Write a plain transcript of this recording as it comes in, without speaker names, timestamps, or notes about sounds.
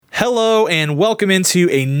Hello and welcome into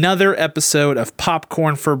another episode of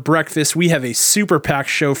Popcorn for Breakfast. We have a super packed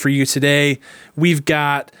show for you today. We've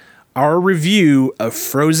got our review of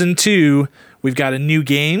Frozen 2. We've got a new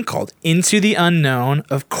game called Into the Unknown.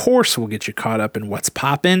 Of course, we'll get you caught up in what's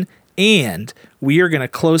poppin'. And we are going to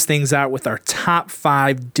close things out with our top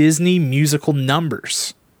 5 Disney musical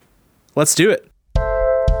numbers. Let's do it.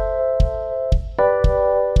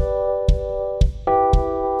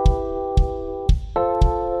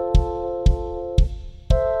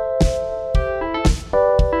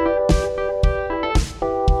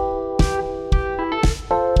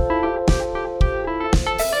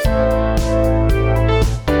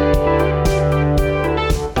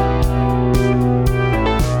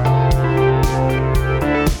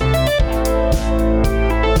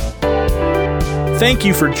 Thank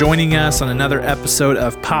you for joining us on another episode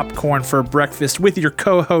of Popcorn for Breakfast with your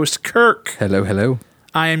co-host, Kirk. Hello, hello.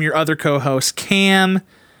 I am your other co-host, Cam,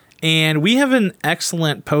 and we have an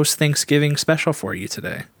excellent post-Thanksgiving special for you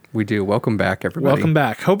today. We do. Welcome back, everybody. Welcome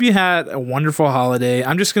back. Hope you had a wonderful holiday.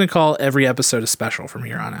 I'm just going to call every episode a special from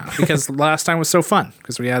here on out because last time was so fun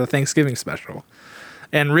because we had a Thanksgiving special.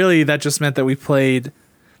 And really, that just meant that we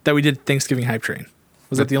did Thanksgiving Hype Train.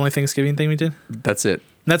 Was that the only Thanksgiving thing we did? That's it.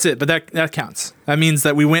 That's it, but that counts. That means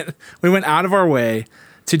that we went out of our way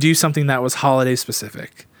to do something that was holiday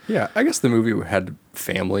specific. Yeah, I guess the movie had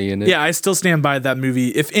family in it. Yeah, I still stand by that movie.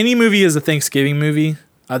 If any movie is a Thanksgiving movie,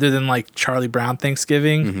 other than like Charlie Brown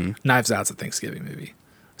Thanksgiving, Knives Out's a Thanksgiving movie.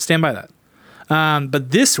 Stand by that.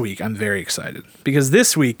 But this week, I'm very excited because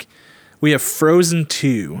this week we have Frozen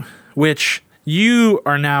 2, which you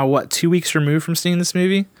are now, 2 weeks removed from seeing this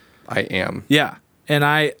movie? I am. Yeah. And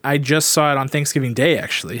I just saw it on Thanksgiving Day,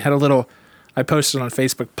 actually. I posted on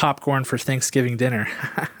Facebook, popcorn for Thanksgiving dinner.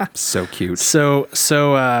 So cute. So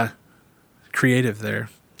creative there.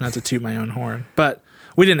 Not to toot my own horn. But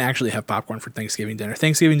we didn't actually have popcorn for Thanksgiving dinner.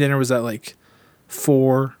 Thanksgiving dinner was at like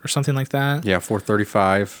 4 or something like that. Yeah,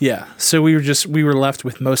 4:35. Yeah. So we were left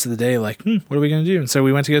with most of the day like, what are we going to do? And so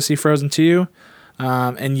we went to go see Frozen 2.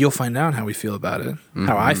 And you'll find out how we feel about it,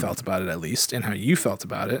 how I felt about it at least, and how you felt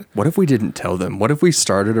about it. What if we didn't tell them? What if we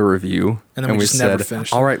started a review and then we just never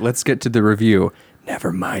finished? All right, let's get to the review.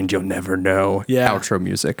 Never mind, you'll never know. Yeah. Outro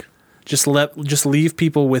music. Just leave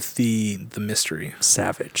people with the mystery.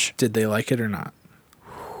 Savage. Did they like it or not?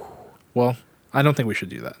 Well, I don't think we should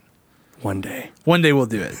do that. One day we'll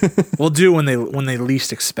do it. We'll do it when they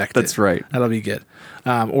least expect it. That's right. That'll be good,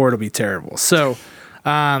 or it'll be terrible. So.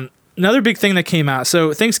 Another big thing that came out.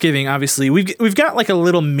 So Thanksgiving, obviously, we've got like a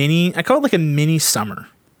little mini. I call it like a mini summer,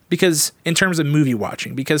 because in terms of movie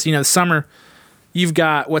watching, because summer, you've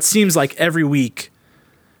got what seems like every week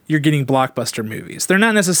you're getting blockbuster movies. They're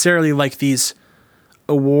not necessarily like these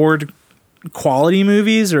award quality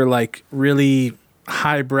movies or like really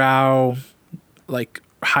highbrow, like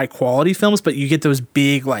high quality films, but you get those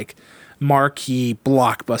big like marquee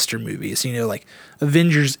blockbuster movies, like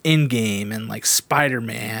Avengers Endgame and like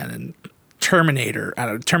Spider-Man and Terminator. I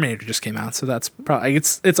don't know, Terminator just came out, so that's probably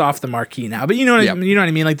it's off the marquee now. But you know what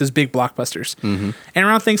I mean, like those big blockbusters. Mm-hmm. And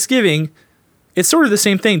around Thanksgiving, it's sort of the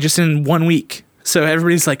same thing, just in 1 week. So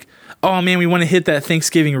everybody's like, "Oh man, we want to hit that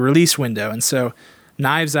Thanksgiving release window." And so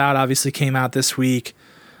Knives Out obviously came out this week.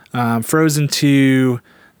 Frozen 2.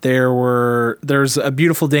 There's A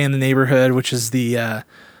Beautiful Day in the Neighborhood, which is the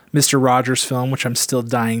Mr. Rogers film, which I'm still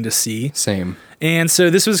dying to see. Same. And so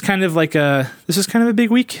this was kind of a big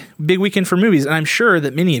weekend for movies. And I'm sure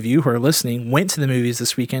that many of you who are listening went to the movies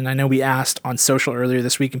this weekend. I know we asked on social earlier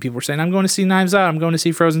this week and people were saying, I'm going to see Knives Out. I'm going to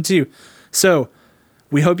see Frozen 2. So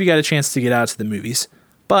we hope you got a chance to get out to the movies.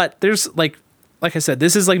 But there's like I said,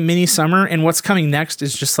 this is like mini summer. And what's coming next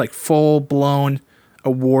is just like full blown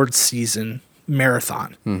award season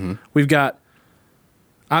marathon. Mm-hmm. We've got,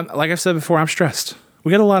 like I've said before, I'm stressed. We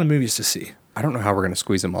got a lot of movies to see. I don't know how we're going to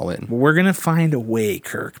squeeze them all in. We're going to find a way,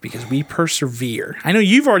 Kirk, because we persevere. I know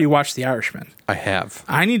you've already watched The Irishman. I have.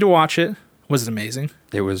 I need to watch it. Was it amazing?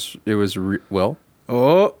 It was well.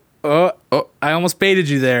 Oh, I almost baited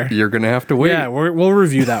you there. You're going to have to wait. Yeah, we'll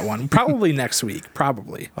review that one. Probably next week.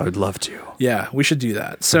 Probably. I would love to. Yeah, we should do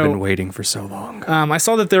that. So, I've been waiting for so long. I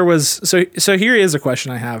saw that there was... So here is a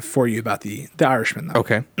question I have for you about the Irishman, though.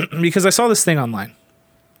 Okay. Because I saw this thing online.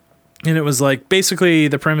 And it was like, basically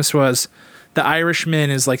the premise was The Irishman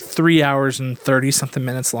is like 3 hours and 30-something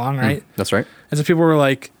minutes long, right? That's right. And so people were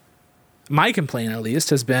like, my complaint at least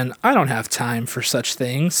has been, I don't have time for such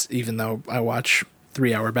things, even though I watch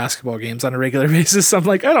 3-hour basketball games on a regular basis. I'm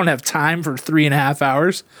like, I don't have time for 3.5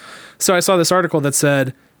 hours. So I saw this article that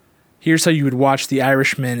said, here's how you would watch The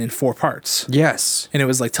Irishman in 4 parts. Yes. And it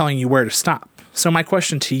was like telling you where to stop. So my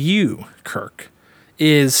question to you, Kirk,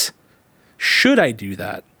 is, should I do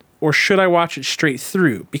that? Or should I watch it straight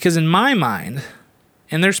through? Because in my mind,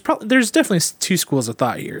 and there's definitely two schools of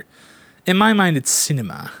thought here. In my mind, it's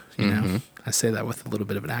cinema. You know, I say that with a little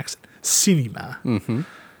bit of an accent. Cinema. Mm-hmm.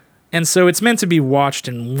 And so it's meant to be watched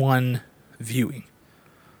in one viewing.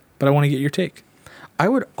 But I want to get your take. I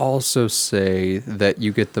would also say that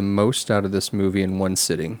you get the most out of this movie in one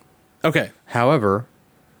sitting. Okay. However,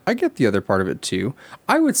 I get the other part of it too.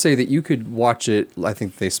 I would say that you could watch it. I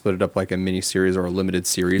think they split it up like a mini series or a limited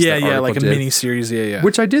series. Yeah, like a mini series. Yeah.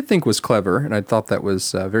 Which I did think was clever, and I thought that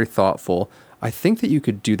was very thoughtful. I think that you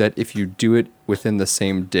could do that if you do it within the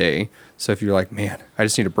same day. So if you're like, man, I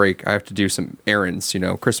just need a break. I have to do some errands,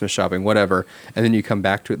 Christmas shopping, whatever. And then you come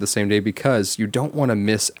back to it the same day because you don't want to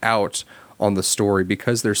miss out on the story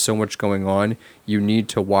because there's so much going on. You need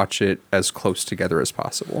to watch it as close together as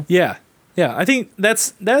possible. Yeah. I think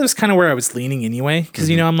that was kind of where I was leaning anyway. Because,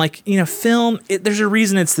 I'm like, film, there's a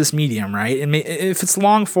reason it's this medium, right? And if it's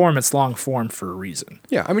long form, it's long form for a reason.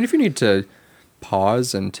 Yeah. I mean, if you need to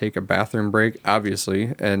pause and take a bathroom break,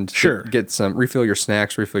 obviously, and get some, refill your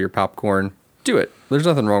snacks, refill your popcorn, do it. There's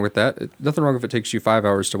nothing wrong with that. Nothing wrong if it takes you 5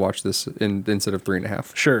 hours to watch this instead of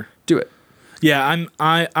 3.5. Sure. Do it. Yeah,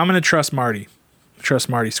 I'm going to trust Marty. Trust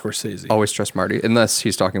Marty Scorsese. Always trust Marty, unless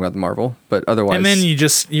he's talking about the Marvel, but otherwise. And then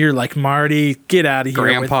you're like, Marty, get out of here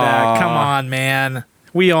Grandpa. with that. Come on, man.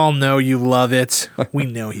 We all know you love it. We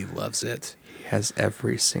know he loves it. He has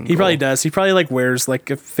every single... He probably does. He probably like wears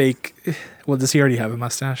like a fake... Well, does he already have a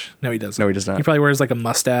mustache? No, he doesn't. No, he does not. He probably wears like a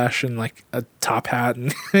mustache and like a top hat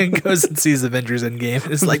and goes and sees Avengers Endgame.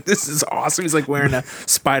 It's like, this is awesome. He's like wearing a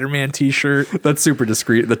Spider-Man t-shirt. That's super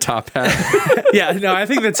discreet, the top hat. Yeah, no, I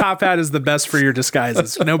think the top hat is the best for your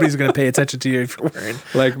disguises. Nobody's going to pay attention to you if you're wearing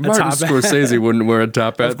like Martin Scorsese wouldn't wear a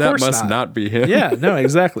top hat. That must not. not be him. Yeah, no,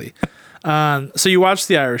 exactly. So you watched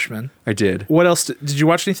The Irishman. I did. What else? Did you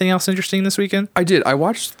watch anything else interesting this weekend? I did. I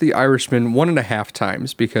watched The Irishman 1.5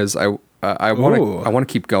 times because I want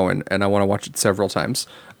to keep going and I want to watch it several times.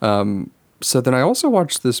 So then I also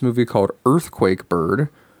watched this movie called Earthquake Bird,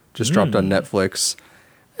 just dropped on Netflix.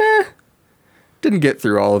 Didn't get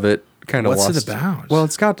through all of it. Kind of lost. What's it about? Well,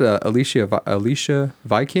 it's got Alicia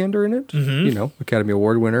Vikander in it. Mm-hmm. Academy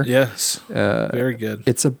Award winner. Yes, very good.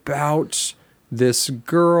 It's about this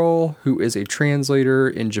girl who is a translator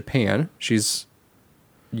in Japan. She's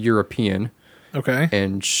European. Okay.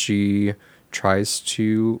 And she tries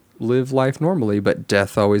to live life normally, but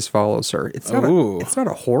death always follows her. It's not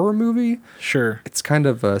a horror movie. Sure. It's kind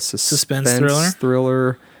of a suspense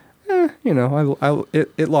thriller.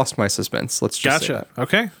 It lost my suspense. Let's just say that.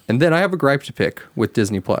 Okay. And then I have a gripe to pick with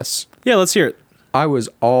Disney Plus. Yeah, let's hear it. I was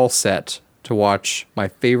all set to watch my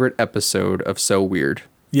favorite episode of So Weird.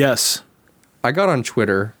 Yes. I got on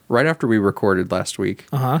Twitter right after we recorded last week.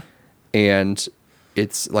 And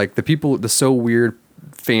it's like the So Weird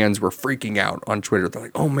fans were freaking out on Twitter. They're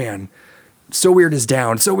like, oh man, So Weird is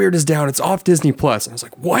down. So Weird is down. It's off Disney Plus. And I was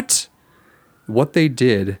like, what? What they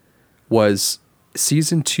did was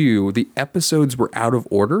season 2, the episodes were out of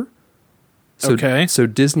order. So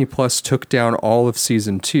Disney Plus took down all of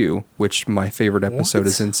season 2, which my favorite episode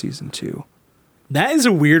is in season 2. That is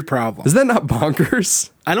a weird problem. Is that not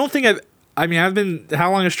bonkers? I don't think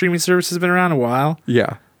how long have streaming services been around? A while?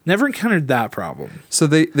 Yeah. Never encountered that problem. So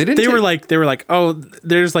they were like, oh,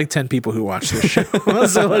 there's like 10 people who watch this show.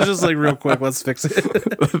 So let's just like real quick, let's fix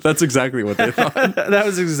it. That's exactly what they thought. That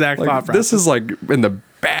was exact thought process. This is like in the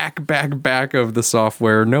back of the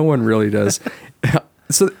software. No one really does.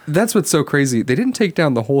 So that's what's so crazy. They didn't take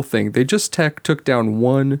down the whole thing. They just took down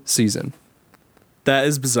one season. That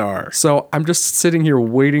is bizarre. So I'm just sitting here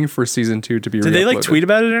waiting for season 2 to be Did they like tweet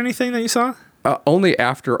about it or anything that you saw? Only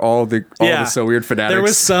after all the So Weird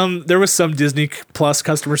fanatics. There was some Disney Plus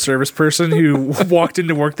customer service person who walked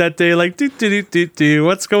into work that day like, do,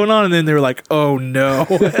 what's going on? And then they were like, oh no.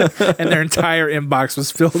 And their entire inbox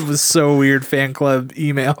was filled with So Weird fan club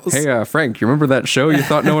emails. Hey, Frank, you remember that show you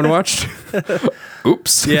thought no one watched?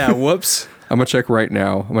 Oops. Yeah, whoops. I'm gonna check right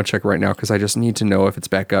now because I just need to know if it's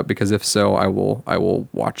back up, because if so, I will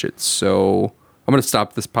watch it. So I'm going to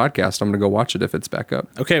stop this podcast. I'm going to go watch it if it's back up.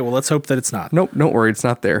 Okay, well, let's hope that it's not. Nope, don't worry. It's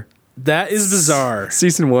not there. That is bizarre.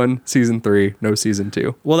 Season 1, Season 3, no Season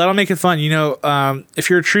 2. Well, that'll make it fun. If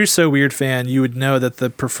you're a true So Weird fan, you would know that the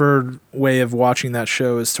preferred way of watching that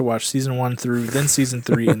show is to watch Season 1 through, then Season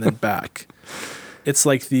 3, and then back. It's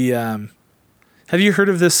like the... have you heard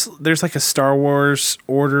of this? There's like a Star Wars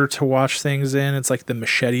order to watch things in. It's like the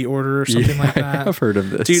machete order or something like that. I've heard of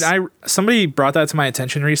this. Dude, somebody brought that to my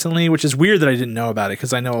attention recently, which is weird that I didn't know about it,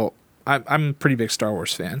 because I know I'm a pretty big Star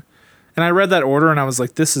Wars fan. And I read that order and I was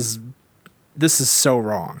like, this is so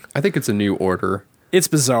wrong. I think it's a new order. It's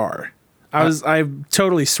bizarre. I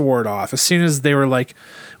totally swore it off as soon as they were like,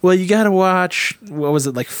 well, you got to watch, what was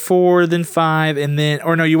it, like 4, then 5, and then,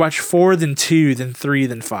 or no, you watch 4, then 2, then 3,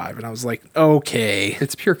 then 5. And I was like, okay.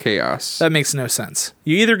 It's pure chaos. That makes no sense.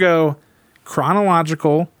 You either go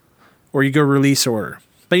chronological or you go release order.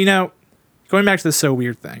 But going back to the so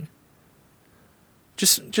weird thing,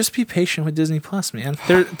 just be patient with Disney Plus, man.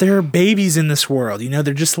 There are babies in this world.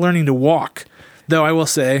 They're just learning to walk. Though I will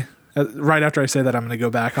say, right after I say that, I'm going to go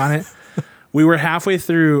back on it. We were halfway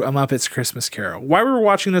through A Muppet's Christmas Carol. Why we were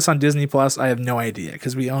watching this on Disney Plus, I have no idea,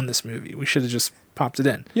 because we own this movie. We should have just popped it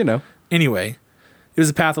in. Anyway, it was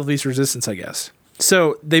the path of least resistance, I guess.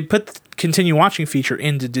 So they put the continue watching feature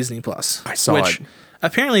into Disney Plus. I saw it.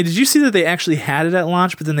 Apparently, did you see that they actually had it at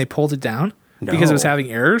launch, but then they pulled it down because it was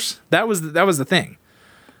having errors? That was the thing.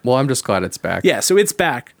 Well, I'm just glad it's back. Yeah, so it's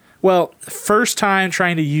back. Well, first time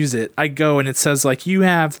trying to use it, I go and it says like you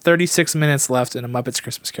have 36 minutes left in A Muppet's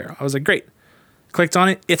Christmas Carol. I was like, great. Clicked on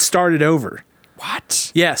it. It started over.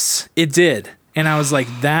 What? Yes, it did. And I was like,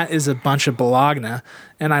 that is a bunch of balagna.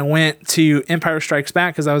 And I went to Empire Strikes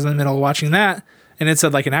Back because I was in the middle of watching that. And it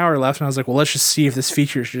said like an hour left. And I was like, well, let's just see if this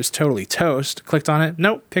feature is just totally toast. Clicked on it.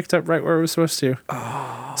 Nope. Picked up right where it was supposed to.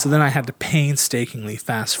 Oh. So then I had to painstakingly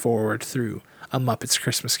fast forward through A Muppet's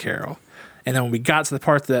Christmas Carol. And then when we got to the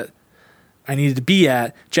part that I needed to be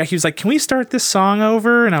at, Jackie was like, can we start this song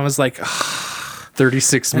over? And I was like,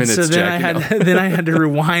 36 minutes, so then Jackie. I had to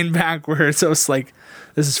rewind backwards. So it's like,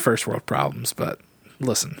 this is first world problems. But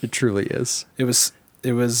listen. It truly is. It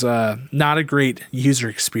was not a great user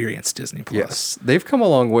experience, Disney Plus. Yes. They've come a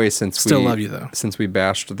long way since love you, though. Since we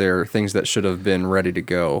bashed their things that should have been ready to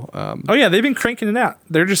go. Oh, yeah. They've been cranking it out.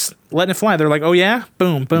 They're just letting it fly. They're like, oh, yeah?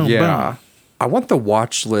 Boom, boom, boom. I want the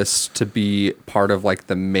watch list to be part of like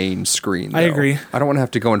the main screen, though. I agree. I don't want to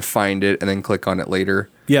have to go and find it and then click on it later.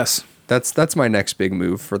 Yes. That's my next big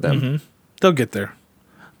move for them. Mm-hmm. They'll get there.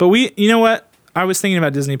 But you know what? I was thinking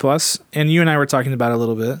about Disney Plus, and you and I were talking about it a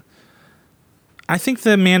little bit. I think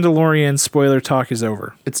the Mandalorian spoiler talk is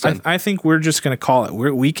over. It's done. I think we're just going to call it.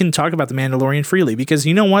 We can talk about the Mandalorian freely because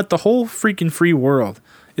you know what? The whole freaking free world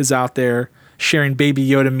is out there sharing Baby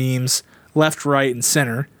Yoda memes left, right, and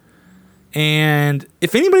center. And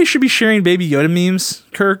if anybody should be sharing Baby Yoda memes,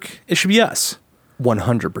 Kirk, it should be us.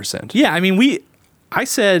 100%. Yeah, I mean, I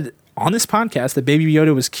said on this podcast that Baby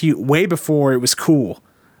Yoda was cute way before it was cool.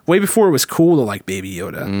 Way before it was cool to like Baby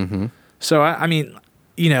Yoda. Mm-hmm. So, I mean,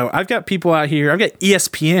 I've got people out here. I've got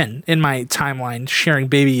ESPN in my timeline sharing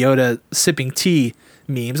Baby Yoda sipping tea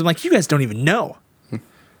memes. I'm like, you guys don't even know.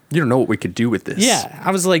 You don't know what we could do with this. Yeah,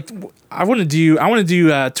 I was like, I want to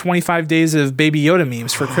do 25 days of Baby Yoda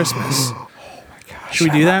memes for Christmas. Oh my gosh!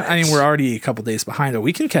 Should we do that? I mean, we're already a couple days behind, but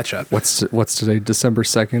we can catch up. What's today? December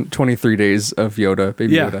 2nd. 23 days of Yoda,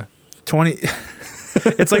 Baby Yoda. 20.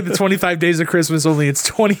 It's like the 25 days of Christmas, only it's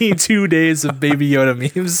 22 days of Baby Yoda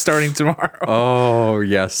memes starting tomorrow. Oh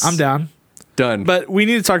yes, I'm down. Done. But we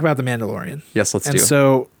need to talk about the Mandalorian. Yes, let's do. And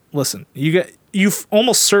so, listen, you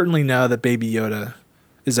almost certainly know that Baby Yoda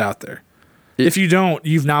is out there. If you don't,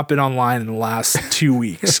 you've not been online in the last 2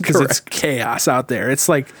 weeks because it's chaos out there. It's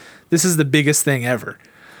like, this is the biggest thing ever.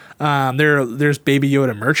 There's Baby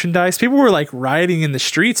Yoda merchandise. People were like rioting in the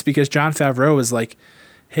streets because Jon Favreau was like,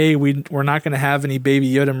 hey, we're not going to have any Baby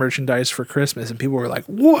Yoda merchandise for Christmas. And people were like,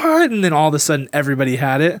 what? And then all of a sudden everybody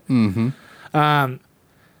had it. Mm-hmm.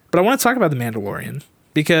 But I want to talk about The Mandalorian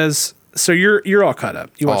because, so you're all caught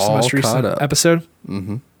up. You watched the most recent episode?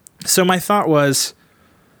 Mm-hmm. So my thought was,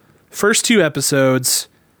 first 2 episodes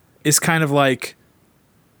is kind of like,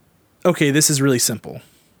 okay, this is really simple.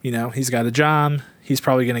 He's got a job. He's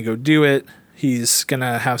probably going to go do it. He's going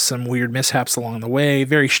to have some weird mishaps along the way.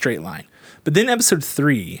 Very straight line. But then episode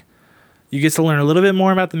 3, you get to learn a little bit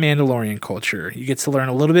more about the Mandalorian culture. You get to learn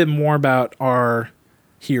a little bit more about our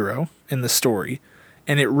hero in the story.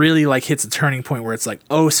 And it really like hits a turning point where it's like,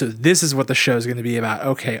 oh, so this is what the show is going to be about.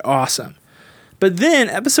 Okay, awesome. But then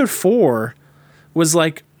episode 4 was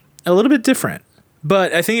like a little bit different.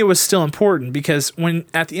 But I think it was still important because when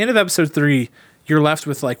at the end of episode 3, you're left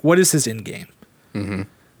with like, what is his end game? Mm-hmm.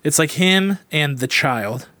 It's like him and the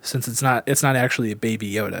child, since it's not actually a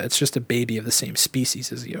Baby Yoda. It's just a baby of the same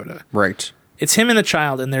species as Yoda. Right. It's him and the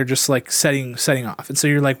child, and they're just like setting off. And so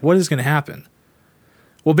you're like, what is going to happen?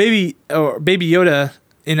 Well, Baby Yoda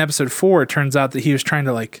in episode 4, it turns out that he was trying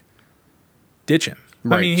to like ditch him.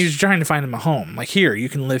 Right. I mean, he was trying to find him a home. Like, here, you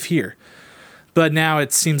can live here. But now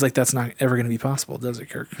it seems like that's not ever going to be possible, does it,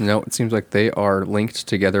 Kirk? No, it seems like they are linked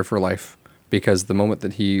together for life because the moment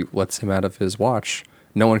that he lets him out of his watch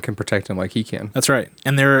no one can protect him like he can. That's right.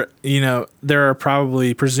 And there are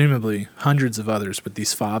probably, presumably, hundreds of others with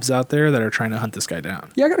these fobs out there that are trying to hunt this guy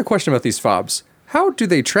down. Yeah, I got a question about these fobs. How do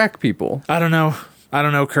they track people? I don't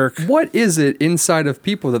know, Kirk. What is it inside of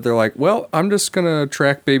people that they're like, well, I'm just going to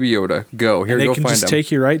track Baby Yoda. Go. Here, and go they can find just him.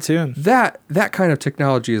 take you right to him. That kind of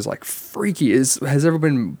technology is like freaky. Has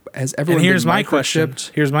everyone and here's my question.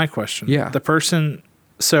 Here's my question. Yeah. The person...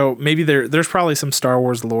 So maybe there's probably some Star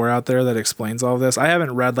Wars lore out there that explains all of this. I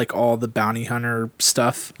haven't read like all the bounty hunter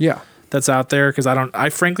stuff that's out there because I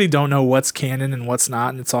frankly don't know what's canon and what's not,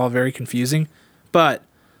 and it's all very confusing. But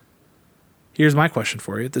here's my question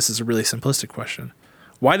for you. This is a really simplistic question.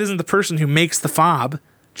 Why doesn't the person who makes the fob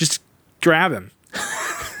just grab him?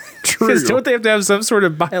 Because don't they have to have some sort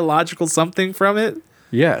of biological something from it?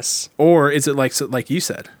 Yes. Or is it like you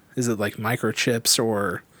said? Is it like microchips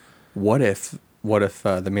or... What if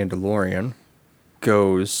the Mandalorian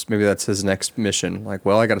goes, maybe that's his next mission, like,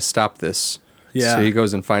 well, I got to stop this. Yeah. So he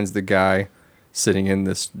goes and finds the guy sitting in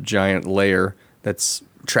this giant lair that's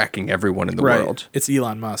tracking everyone in the world. It's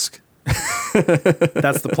Elon Musk.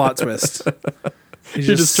 That's the plot twist. He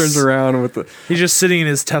just turns around with he's just sitting in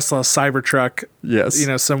his Tesla Cybertruck. Yes.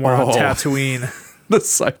 Somewhere on Tatooine. The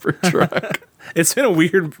Cybertruck. It's been a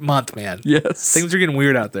weird month, man. Yes. Things are getting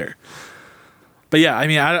weird out there. But yeah, I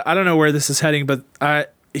mean, I don't know where this is heading, but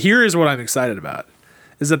here is what I'm excited about,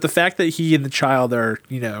 is that the fact that he and the child are,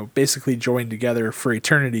 basically joined together for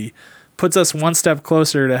eternity puts us one step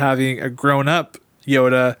closer to having a grown-up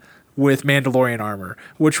Yoda with Mandalorian armor,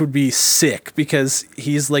 which would be sick because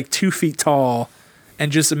he's like 2 feet tall,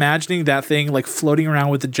 and just imagining that thing like floating around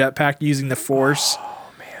with the jetpack using the Force.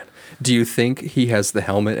 Do you think he has the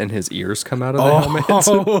helmet and his ears come out of the helmet?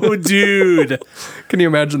 Oh, dude. Can you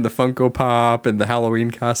imagine the Funko Pop and the Halloween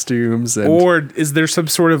costumes? Or is there some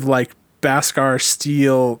sort of like Beskar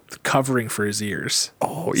steel covering for his ears?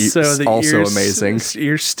 Oh, so the also ears, amazing.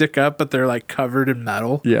 Ears stick up, but they're like covered in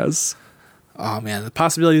metal. Yes. Oh, man. The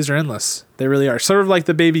possibilities are endless. They really are. Sort of like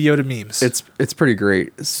the Baby Yoda memes. It's pretty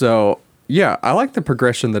great. So, yeah, I like the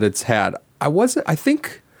progression that it's had. I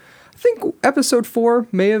think episode 4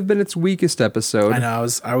 may have been its weakest episode. I know.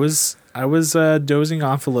 I was dozing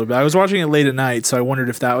off a little bit. I was watching it late at night, so I wondered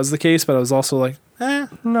if that was the case. But I was also like,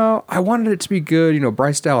 no. I wanted it to be good.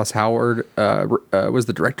 Bryce Dallas Howard was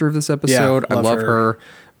the director of this episode. Yeah, I love her.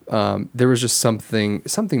 There was just something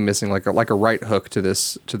missing, like a right hook to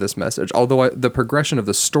this message. Although the progression of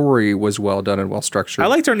the story was well done and well structured. I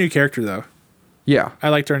liked our new character though. Yeah, I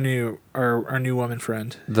liked our new woman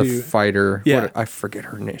friend, the fighter. Yeah, I forget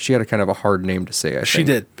her name. She had a kind of a hard name to say. She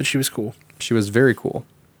did, but she was cool. She was very cool.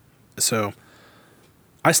 So,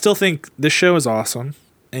 I still think this show is awesome,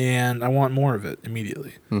 and I want more of it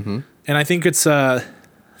immediately. Mm-hmm. And I think it's they're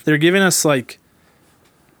giving us like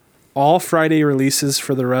all Friday releases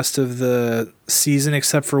for the rest of the season,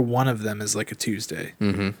 except for one of them is like a Tuesday,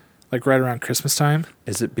 like right around Christmas time.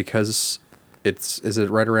 Is it because? Is it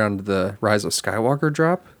right around the Rise of Skywalker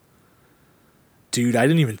drop? Dude, I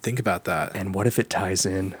didn't even think about that. And what if it ties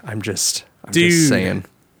in? I'm just saying.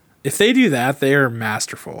 If they do that, they are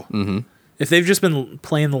masterful. Mm-hmm. If they've just been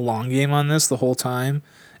playing the long game on this the whole time,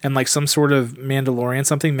 and like some sort of Mandalorian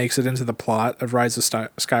something makes it into the plot of Rise of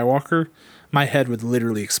Skywalker, my head would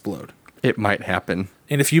literally explode. It might happen.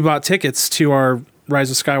 And if you bought tickets to our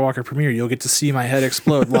Rise of Skywalker premiere, you'll get to see my head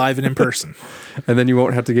explode live and in person. And then you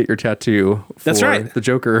won't have to get your tattoo for That's right. The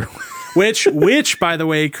Joker. which by the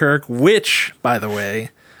way, Kirk, Joaquin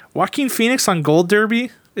Phoenix on Gold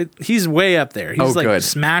Derby, he's way up there. He's good.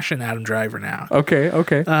 Smashing Adam Driver now. Okay.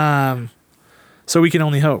 So we can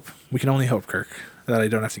only hope, Kirk, that I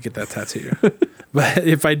don't have to get that tattoo. But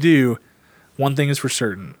if I do, one thing is for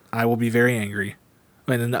certain, I will be very angry.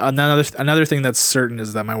 And another thing that's certain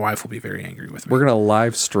is that my wife will be very angry with me. We're gonna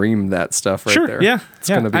live stream that stuff right there. Yeah, it's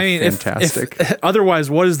gonna be fantastic. If otherwise,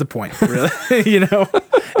 what is the point? Really,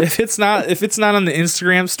 if it's not on the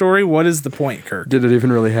Instagram story, what is the point, Kirk? Did it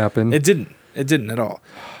even really happen? It didn't. It didn't at all.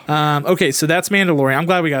 Okay, so that's Mandalorian. I'm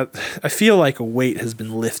glad I feel like a weight has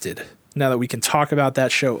been lifted now that we can talk about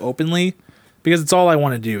that show openly. Because it's all I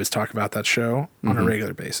want to do is talk about that show on a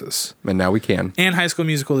regular basis. And now we can. And High School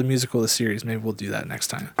Musical, the musical, the series. Maybe we'll do that next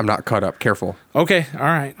time. I'm not caught up. Careful. Okay. All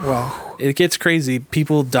right. Well, it gets crazy.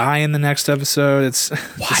 People die in the next episode. It's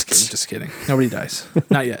what? Just kidding. Nobody dies.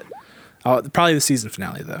 Not yet. Probably the season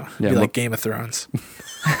finale, though. It'd be like Game of Thrones.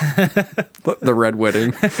 The Red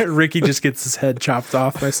Wedding. Ricky just gets his head chopped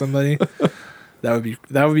off by somebody. That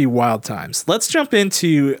would be wild times. Let's jump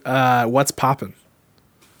into what's poppin'.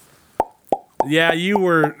 Yeah, you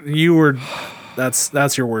were.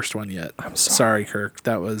 That's your worst one yet. I'm sorry, Kirk.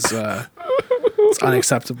 That was it's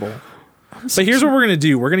unacceptable. But here's what we're going to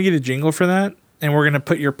do. We're going to get a jingle for that, and we're going to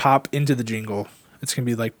put your pop into the jingle. It's going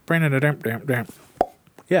to be like...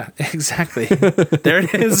 Yeah, exactly. There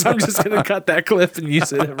it is. I'm just going to cut that clip and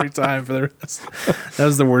use it every time for the rest. That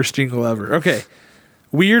was the worst jingle ever. Okay.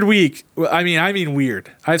 Weird week. I mean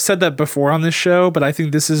weird. I've said that before on this show, but I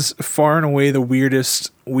think this is far and away the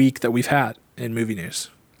weirdest week that we've had in movie news.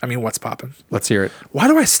 I mean, what's poppin'? Let's hear it. Why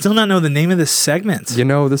do I still not know the name of this segment? You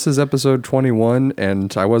know, this is episode 21,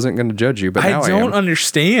 and I wasn't going to judge you, but now I don't am.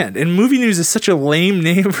 understand. And movie news is such a lame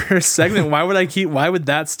name for a segment. Why would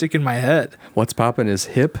that stick in my head? What's poppin' is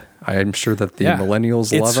hip. I'm sure that the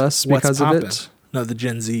millennials love us because of it. No, the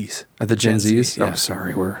Gen Zs. The Gen Zs? Yeah. Oh,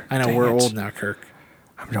 sorry. I know we're old now, Kirk.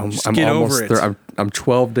 I'm almost over it. I'm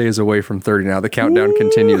 12 days away from 30 now. The countdown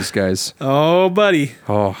continues, guys. Oh, buddy.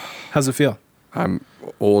 Oh, how's it feel? I'm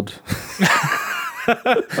old.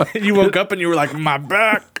 You woke up and you were like, my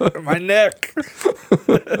back, my neck.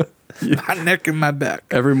 My neck and my back.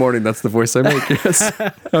 Every morning, that's the voice I make. Yes.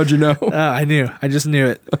 How'd you know? I knew. I just knew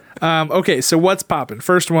it. Okay, so what's poppin'?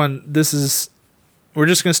 First one, we're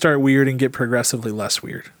just going to start weird and get progressively less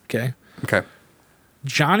weird, okay? Okay.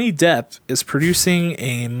 Johnny Depp is producing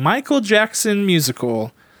a Michael Jackson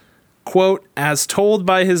musical, quote, as told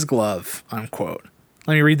by his glove, unquote.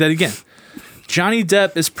 Let me read that again. Johnny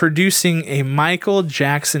Depp is producing a Michael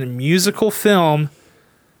Jackson musical film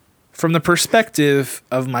from the perspective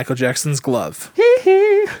of Michael Jackson's glove.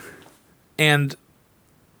 And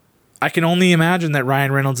I can only imagine that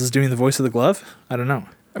Ryan Reynolds is doing the voice of the glove. I don't know.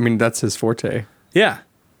 I mean, that's his forte. Yeah.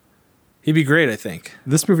 He'd be great, I think.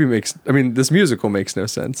 This musical makes no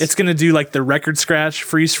sense. It's going to do like the record scratch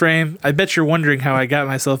freeze frame. I bet you're wondering how I got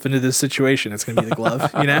myself into this situation. It's going to be the glove,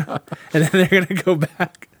 you know? And then they're going to go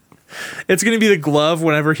back. It's going to be the glove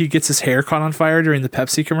whenever he gets his hair caught on fire during the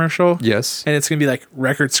Pepsi commercial. Yes. And it's going to be like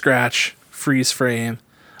record scratch, freeze frame.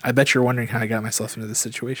 I bet you're wondering how I got myself into this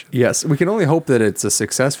situation. Yes. We can only hope that it's a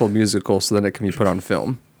successful musical so then it can be put on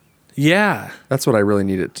film. Yeah. That's what I really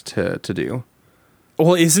need it to do.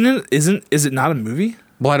 Well, is it not a movie?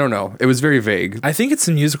 Well, I don't know. It was very vague. I think it's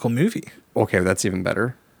a musical movie. Okay, that's even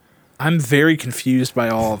better. I'm very confused by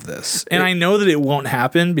all of this. And I know that it won't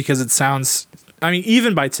happen because it sounds... I mean,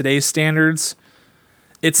 even by today's standards,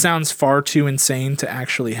 it sounds far too insane to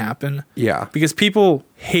actually happen. Yeah. Because people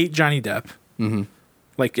hate Johnny Depp,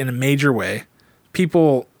 like in a major way.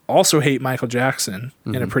 People also hate Michael Jackson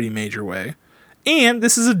in a pretty major way. And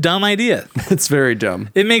this is a dumb idea. It's very dumb.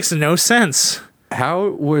 It makes no sense. How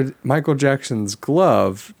would Michael Jackson's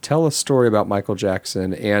glove tell a story about Michael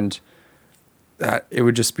Jackson, and it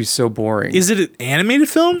would just be so boring? Is it an animated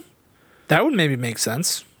film? That would maybe make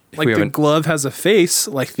sense. Like the glove has a face,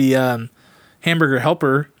 like the Hamburger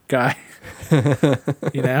Helper guy.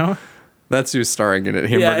 You know? That's who's starring in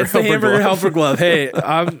it. It's the Hamburger Helper glove. Hey,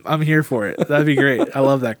 I'm here for it. That'd be great. I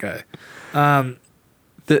love that guy.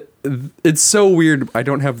 It's so weird. I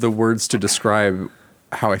don't have the words to describe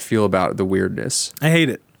how I feel about the weirdness. I hate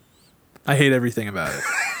it. I hate everything about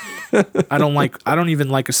it. I don't even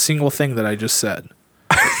like a single thing that I just said.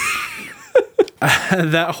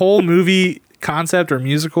 That whole movie concept or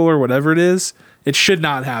musical or whatever it is, it should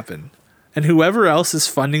not happen. And whoever else is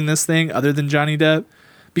funding this thing other than Johnny Depp,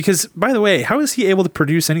 because by the way, how is he able to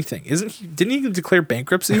produce anything? Didn't he declare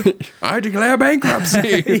bankruptcy? I declare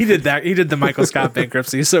bankruptcy. He did that. He did the Michael Scott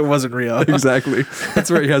bankruptcy, so it wasn't real. Exactly.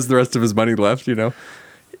 That's where he has the rest of his money left, you know.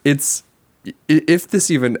 If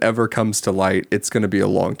this even ever comes to light, it's going to be a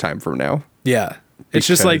long time from now. Yeah. It's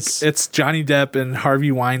just like, it's Johnny Depp and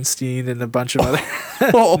Harvey Weinstein and a bunch of other...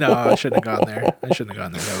 No, I shouldn't have gone there.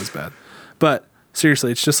 That was bad. But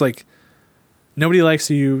seriously, it's just like, nobody likes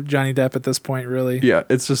you, Johnny Depp, at this point, really. Yeah,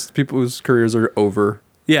 it's just people whose careers are over.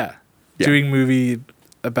 Yeah. Doing movie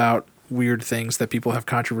about weird things that people have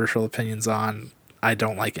controversial opinions on. I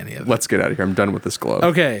don't like any of it. Let's get out of here. I'm done with this glove.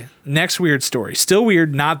 Okay, next weird story. Still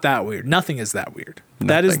weird, not that weird. Nothing is that weird. Nothing.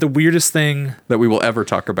 That is the weirdest thing that we will ever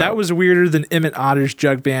talk about. That was weirder than Emmett Otter's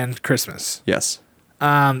Jug Band Christmas. Yes.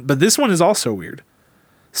 But this one is also weird.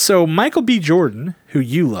 So Michael B. Jordan, who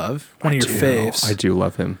you love, one of your faves. I do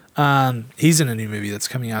love him. He's in a new movie that's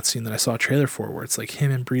coming out soon that I saw a trailer for where it's like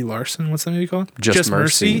him and Brie Larson. What's that movie called? Just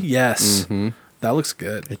Mercy. Yes. Mm-hmm. That looks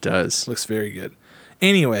good. It does. Looks very good.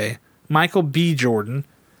 Anyway, Michael B. Jordan...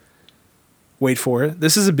 Wait for it.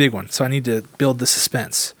 This is a big one, so I need to build the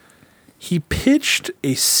suspense. He pitched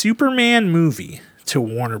a Superman movie to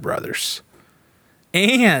Warner Brothers.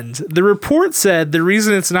 And the report said the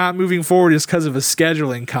reason it's not moving forward is because of a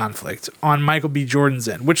scheduling conflict on Michael B. Jordan's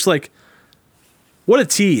end, which, like, what a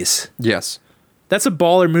tease. Yes. That's a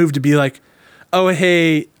baller move to be like, oh,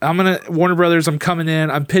 hey, Warner Brothers, I'm coming in.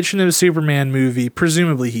 I'm pitching a Superman movie.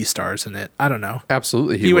 Presumably he stars in it. I don't know.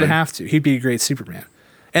 Absolutely. He would have to. He'd be a great Superman.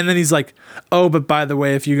 And then he's like, oh, but by the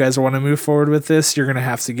way, if you guys want to move forward with this, you're going to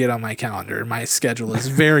have to get on my calendar. My schedule is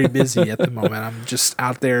very busy at the moment. I'm just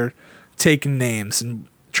out there taking names and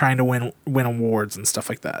trying to win awards and stuff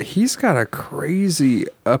like that. He's got a crazy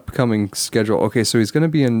upcoming schedule. Okay, so he's going to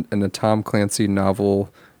be in a Tom Clancy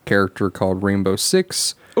novel character called Rainbow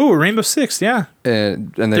Six. Ooh, Rainbow Six, yeah.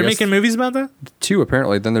 And they're making movies about that? 2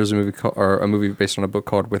 apparently. Then there's a movie based on a book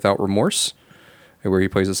called Without Remorse, where he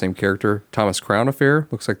plays the same character. Thomas Crown Affair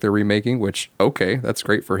looks like they're remaking, which, okay, that's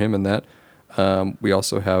great for him in that. We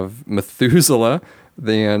also have Methuselah.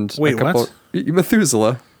 And wait, what?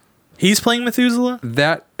 Methuselah. He's playing Methuselah?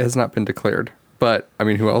 That has not been declared. But, I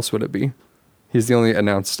mean, who else would it be? He's the only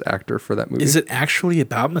announced actor for that movie. Is it actually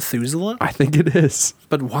about Methuselah? I think it is.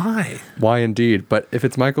 But why? Why indeed? But if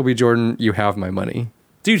it's Michael B. Jordan, you have my money.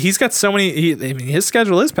 Dude, he's got so many... his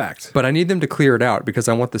schedule is packed. But I need them to clear it out because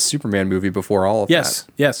I want the Superman movie before all of that.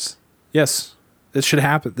 Yes. This should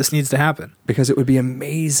happen. This needs to happen. Because it would be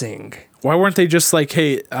amazing. Why weren't they just like,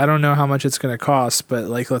 hey, I don't know how much it's going to cost, but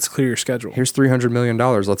like, let's clear your schedule. Here's $300 million.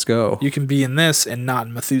 Let's go. You can be in this and not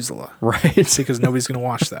in Methuselah. Right. Because nobody's going to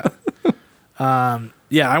watch that.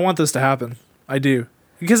 Yeah, I want this to happen. I do.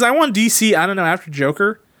 Because I want DC, I don't know, after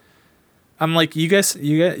Joker, I'm like, you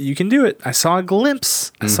can do it. I saw a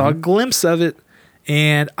glimpse. I saw a glimpse of it.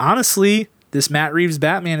 And honestly, this Matt Reeves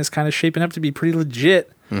Batman is kind of shaping up to be pretty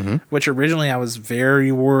legit, which originally I was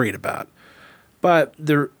very worried about. But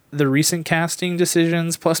the recent casting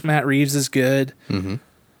decisions, plus Matt Reeves is good,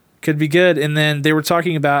 could be good. And then they were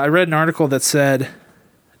talking about, I read an article that said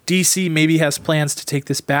DC maybe has plans to take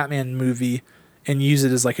this Batman movie and use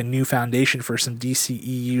it as like a new foundation for some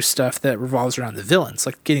DCEU stuff that revolves around the villains,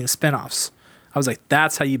 like getting spinoffs. I was like,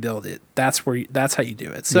 that's how you build it. That's how you do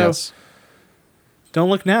it. So yes. Don't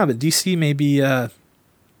look now, but DC may be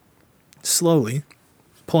slowly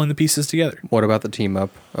pulling the pieces together. What about the team up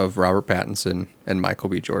of Robert Pattinson and Michael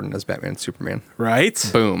B. Jordan as Batman and Superman? Right?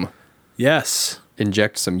 Boom. Yes.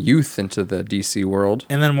 Inject some youth into the DC world.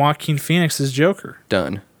 And then Joaquin Phoenix as Joker.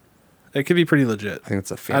 Done. It could be pretty legit. I think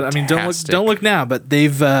it's a fantastic. I mean, don't look now, but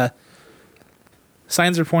they've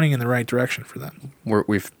signs are pointing in the right direction for them.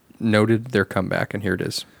 We've noted their comeback, and here it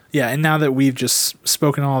is. Yeah, and now that we've just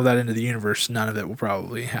spoken all of that into the universe, none of it will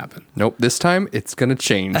probably happen. Nope. This time, it's gonna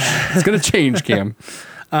change. It's gonna change, Cam.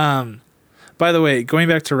 By the way, going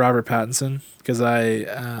back to Robert Pattinson, because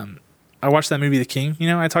I watched that movie, The King. You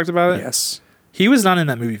know, I talked about it. Yes. He was not in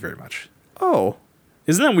that movie very much. Oh.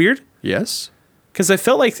 Isn't that weird? Yes. Because I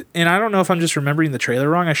felt like, and I don't know if I'm just remembering the trailer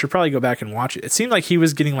wrong. I should probably go back and watch it. It seemed like he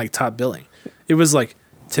was getting like top billing. It was like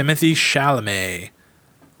Timothée Chalamet,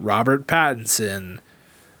 Robert Pattinson,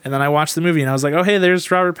 and then I watched the movie and I was like, oh hey,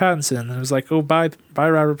 there's Robert Pattinson. And I was like, oh bye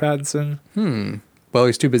Robert Pattinson. Well,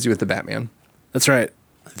 he's too busy with the Batman. That's right,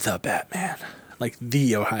 the Batman, like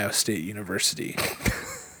the Ohio State University.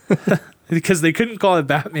 Because they couldn't call it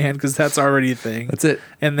Batman because that's already a thing. That's it.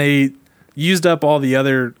 And they used up all the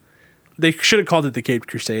other. They should have called it the Caped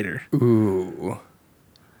Crusader. Ooh.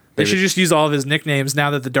 They should just use all of his nicknames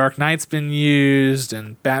now that the Dark Knight's been used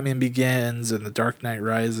and Batman Begins and the Dark Knight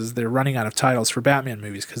Rises. They're running out of titles for Batman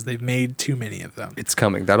movies because they've made too many of them. It's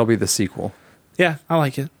coming. That'll be the sequel. Yeah, I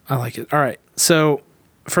like it. All right. So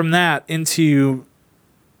from that into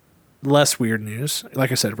less weird news.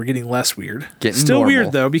 Like I said, we're getting less weird. Still normal.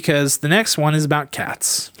 weird though, because the next one is about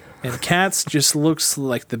cats. And cats just looks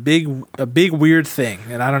like a big weird thing,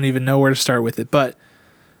 and I don't even know where to start with it. But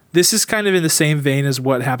this is kind of in the same vein as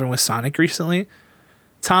what happened with Sonic recently.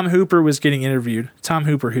 Tom Hooper was getting interviewed. Tom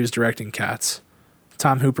Hooper, who's directing Cats.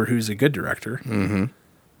 Tom Hooper, who's a good director,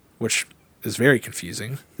 which is very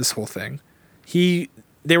confusing, this whole thing.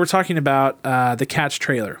 They were talking about the Cats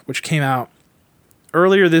trailer, which came out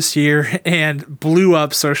earlier this year and blew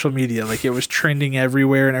up social media. Like, it was trending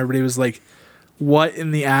everywhere, and everybody was like, what in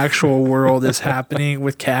the actual world is happening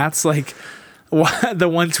with cats? Like, the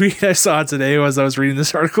one tweet I saw today as I was reading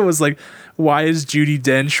this article was like, why is Judi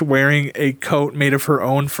Dench wearing a coat made of her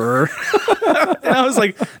own fur? And I was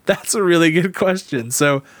like, that's a really good question.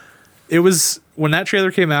 So it was, when that trailer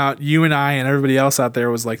came out, you and I and everybody else out there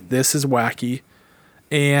was like, this is wacky.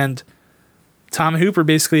 And Tom Hooper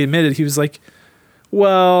basically admitted, he was like,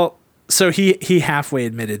 well, so he halfway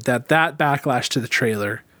admitted that backlash to the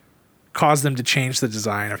trailer caused them to change the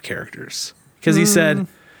design of characters. Because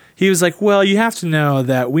he was like, well, you have to know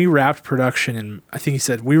that we wrapped production in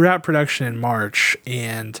March,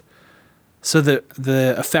 and so the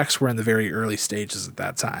effects were in the very early stages at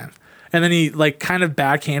that time. And then he like kind of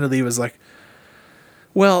backhandedly was like,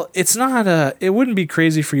 Well, it's not it wouldn't be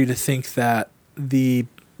crazy for you to think that the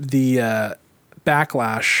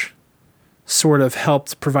backlash sort of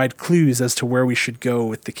helped provide clues as to where we should go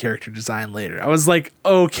with the character design later. I was like,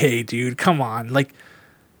 okay, dude, come on. Like,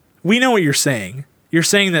 we know what you're saying. You're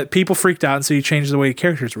saying that people freaked out, and so you changed the way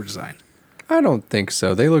characters were designed. I don't think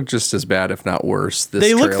so. They look just as bad, if not worse.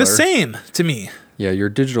 They look the same to me. Yeah, your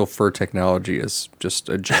digital fur technology is just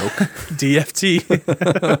a joke. DFT.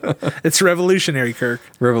 It's revolutionary, Kirk.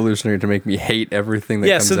 Revolutionary to make me hate everything that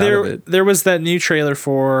comes out of it. There was that new trailer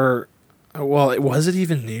for... Well, was it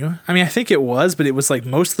even new? I mean, I think it was, but it was like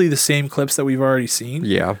mostly the same clips that we've already seen.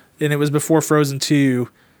 Yeah. And it was before Frozen 2.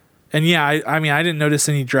 And yeah, I mean, I didn't notice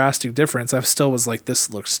any drastic difference. I still was like, this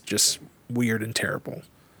looks just weird and terrible.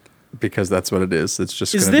 Because that's what it is. It's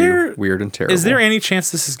just going to be weird and terrible. Is there any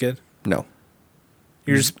chance this is good? No.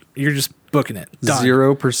 You're just booking it. Done.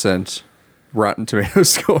 0% Rotten Tomato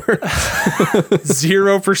score.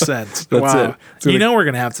 0%. That's wow. it. You know we're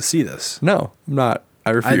going to have to see this. No, I'm not. I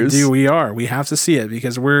refuse. We are. We have to see it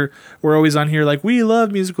because we're always on here like, we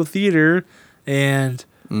love musical theater, and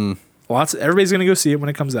everybody's going to go see it when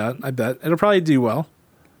it comes out. I bet it'll probably do well.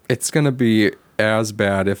 It's going to be as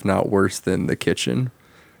bad, if not worse, than The Kitchen.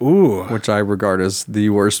 Ooh. Which I regard as the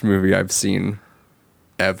worst movie I've seen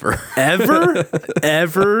ever. Ever?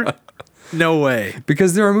 Ever? No way.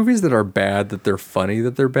 Because there are movies that are bad, that they're funny,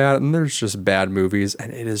 that they're bad, and there's just bad movies,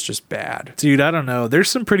 and it is just bad. Dude, I don't know. There's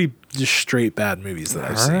some pretty just straight bad movies that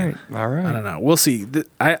I've seen. All right. I don't know. We'll see.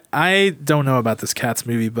 I don't know about this Cats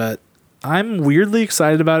movie, but I'm weirdly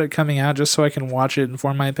excited about it coming out just so I can watch it and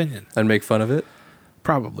form my opinion. And make fun of it?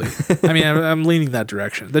 Probably. I mean, I'm leaning that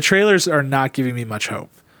direction. The trailers are not giving me much hope.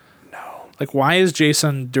 Like, why is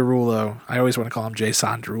Jason Derulo? I always want to call him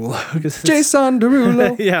Jason Derulo. Jason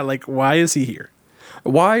Derulo. Yeah, like, why is he here?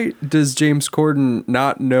 Why does James Corden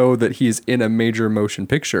not know that he's in a major motion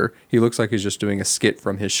picture? He looks like he's just doing a skit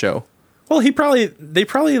from his show. Well, they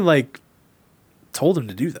probably like told him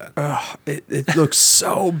to do that. Ugh, it looks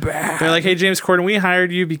so bad. They're like, hey, James Corden, we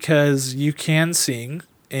hired you because you can sing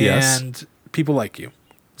and people like you.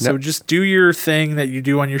 So just do your thing that you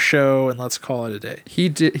do on your show, and let's call it a day.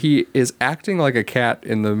 He is acting like a cat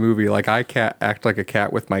in the movie, like I act like a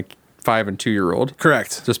cat with my 5 and 2-year-old.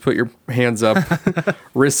 Correct. Just put your hands up,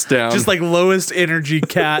 wrists down. Just like lowest energy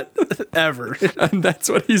cat ever. And that's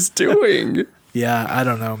what he's doing. Yeah, I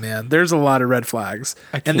don't know, man. There's a lot of red flags.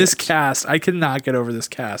 And this cast, I cannot get over this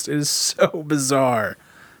cast. It is so bizarre.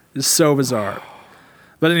 It's so bizarre.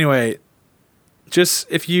 But anyway, just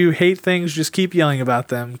if you hate things, just keep yelling about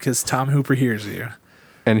them because Tom Hooper hears you.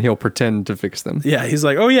 And he'll pretend to fix them. Yeah, he's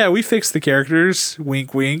like, oh yeah, we fixed the characters.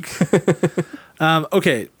 Wink, wink.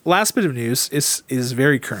 Okay, last bit of news is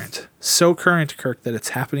very current. So current, Kirk, that it's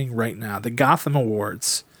happening right now. The Gotham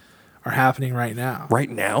Awards are happening right now. Right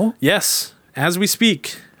now? Yes. As we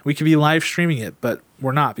speak. We could be live streaming it, but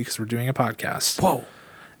we're not because we're doing a podcast. Whoa.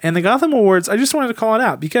 And the Gotham Awards, I just wanted to call it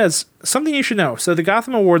out because something you should know. So the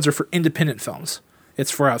Gotham Awards are for independent films. It's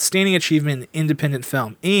for outstanding achievement in independent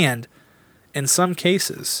film. And in some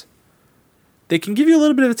cases, they can give you a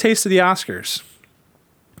little bit of a taste of the Oscars.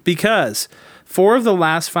 Because 4 of the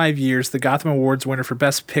last 5 years, the Gotham Awards winner for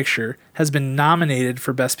Best Picture has been nominated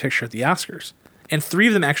for Best Picture at the Oscars. And 3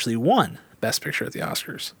 of them actually won Best Picture at the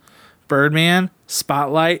Oscars. Birdman,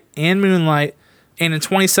 Spotlight, and Moonlight. And in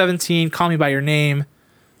 2017, Call Me By Your Name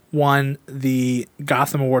won the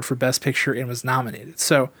Gotham Award for Best Picture and was nominated.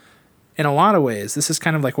 So in a lot of ways, this is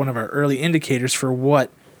kind of like one of our early indicators for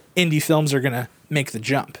what indie films are going to make the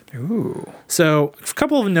jump. Ooh. So a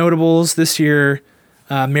couple of notables this year,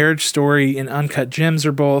 Marriage Story and Uncut Gems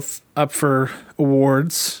are both up for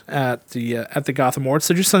awards at the Gotham Awards.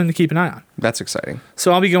 So just something to keep an eye on. That's exciting.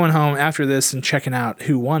 So I'll be going home after this and checking out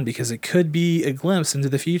who won because it could be a glimpse into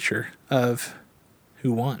the future of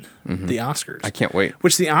who won the Oscars. I can't wait.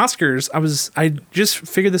 Which the Oscars, I just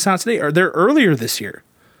figured this out today. They're earlier this year.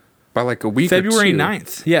 By like a week February or 2.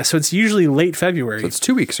 9th. Yeah, so it's usually late February. So it's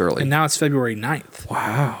 2 weeks early. And now it's February 9th.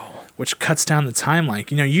 Wow. Which cuts down the timeline.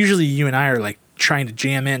 You know, usually you and I are like trying to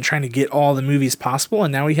jam in, trying to get all the movies possible,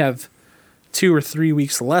 and now we have 2 or 3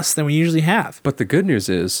 weeks less than we usually have. But the good news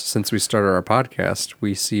is, since we started our podcast,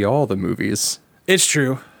 we see all the movies. It's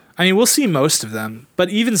true. I mean, we'll see most of them, but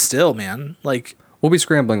even still, man, like... We'll be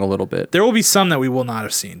scrambling a little bit. There will be some that we will not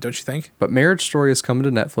have seen, don't you think? But Marriage Story is coming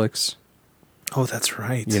to Netflix. Oh, that's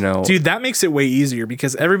right. You know, dude, that makes it way easier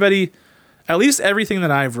because everybody, at least everything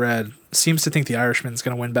that I've read, seems to think The Irishman is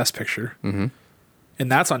going to win Best Picture. Mm-hmm.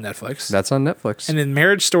 And that's on Netflix. That's on Netflix. And then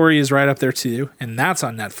Marriage Story is right up there too, and that's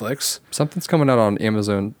on Netflix. Something's coming out on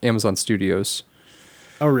Amazon Studios.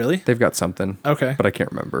 Oh, really? They've got something. Okay. But I can't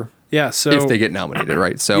remember. Yeah, so If they get nominated,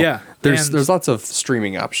 right? So Yeah, there's lots of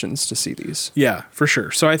streaming options to see these. yeah, for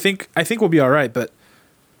sure. So I think we'll be all right, but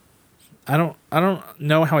I don't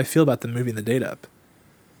know how I feel about them moving the date up.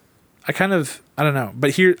 I don't know.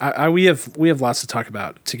 But here we have lots to talk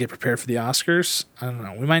about to get prepared for the Oscars. I don't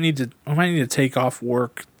know. We might need to take off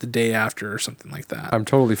work the day after or something like that. I'm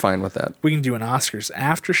totally fine with that. We can do an Oscars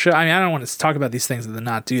after show. I mean, I don't want to talk about these things and then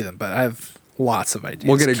not do them, but I have lots of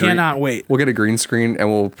ideas. Cannot wait. We'll get a green screen and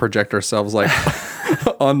we'll project ourselves like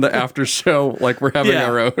on the after show, like we're having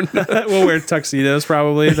our own. We'll wear tuxedos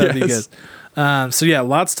probably. That'd be Yes. good. So yeah,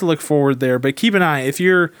 lots to look forward there. But keep an eye if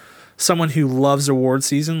you're someone who loves award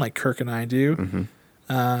season like Kirk and I do.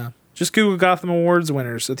 Just Google Gotham Awards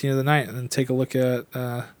winners at the end of the night and then take a look at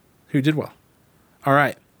who did well. All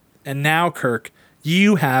right, and now Kirk,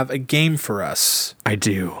 you have a game for us. I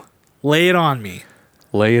do. Lay it on me.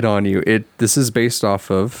 Lay it on you. This is based off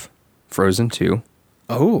of Frozen 2.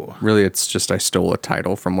 Oh, Really, it's just I stole a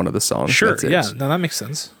title from one of the songs. sure. That's it. Yeah, no, that makes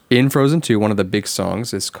sense. In Frozen 2, one of the big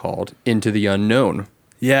songs is called Into the Unknown.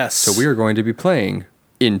 Yes. So we are going to be playing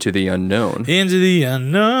Into the Unknown. Into the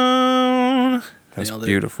unknown. That's Nailed it.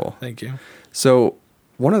 beautiful. Thank you. So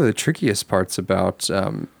one of the trickiest parts about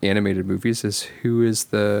animated movies is who is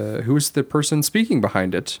the person speaking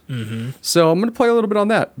behind it. Mm-hmm. So I'm going to play a little bit on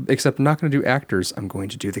that, except I'm not going to do actors. I'm going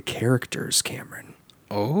to do the characters, Cameron.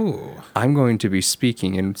 Oh. I'm going to be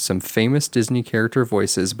speaking in some famous Disney character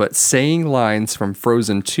voices, but saying lines from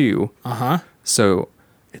Frozen 2. Uh-huh. So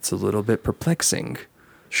it's a little bit perplexing.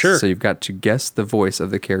 Sure. So you've got to guess the voice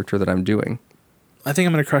of the character that I'm doing. I think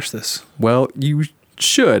I'm going to crush this. Well, you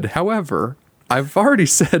should. However, I've already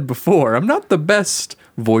said before, I'm not the best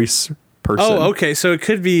voice person. Oh, okay. So it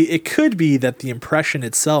could be that the impression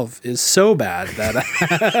itself is so bad that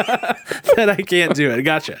that I can't do it.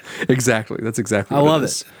 Gotcha. Exactly. That's exactly I what love it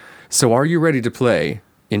is. it. So are you ready to play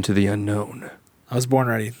Into the Unknown? I was born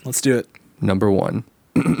ready. Let's do it. Number 1.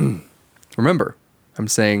 Remember, I'm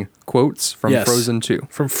saying quotes from Yes. Frozen 2.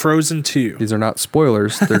 From Frozen 2. These are not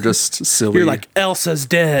spoilers. They're just silly. You're like, Elsa's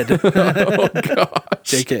dead. oh, gosh.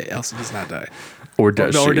 JK, Elsa does not die. Or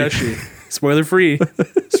does she? Or does she? Spoiler free.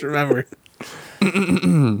 Just remember.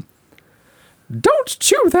 Don't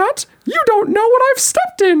chew that. You don't know what I've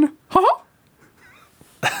stepped in. Huh?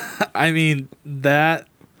 I mean, that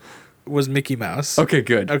was Mickey Mouse. Okay,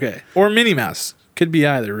 good. Okay. Or Minnie Mouse. Could be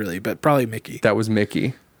either, really, but probably Mickey. That was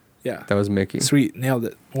Mickey. Yeah. That was Mickey. Sweet. Nailed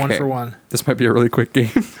it. One Okay. for one. This might be a really quick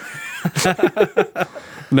game.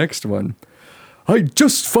 Next one. I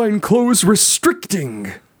just find clothes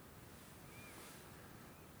restricting.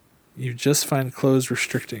 You just find clothes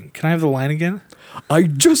restricting. Can I have the line again? I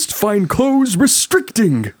just find clothes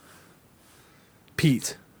restricting.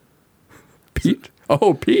 Pete. Pete?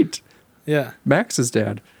 Oh, Pete. Yeah. Max's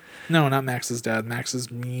dad. No, not Max's dad. Max's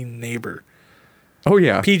mean neighbor. Oh,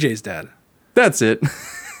 yeah. PJ's dad. That's it.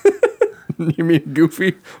 You mean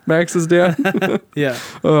Goofy, Max's dad? Yeah.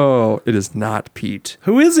 Oh, it is not Pete.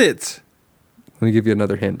 Who is it? Let me give you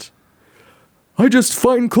another hint. I just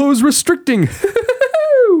find clothes restricting.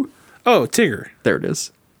 Oh, Tigger. There it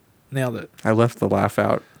is. Nailed it. I left the laugh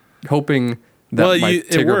out, hoping that Well, my it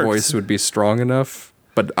Tigger worked. voice would be strong enough,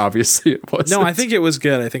 but obviously it wasn't. No, I think it was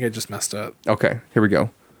good. I think I just messed up. Okay, here we go.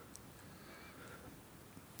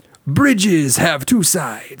 Bridges have two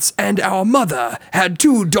sides, and our mother had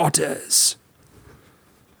two daughters.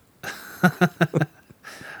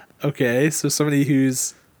 Okay, so somebody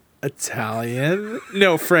who's Italian?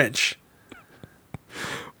 No, French.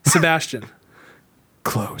 Sebastian.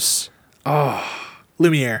 Close.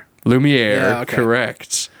 Lumiere. Lumiere, Yeah, okay.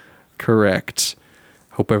 Correct.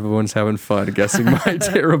 Hope everyone's having fun guessing my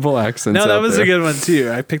terrible accents. No, that out was there. a good one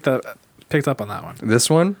too. I picked up on that one. This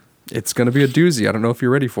one, it's going to be a doozy. I don't know if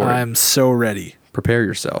you're ready for it. I'm so ready. Prepare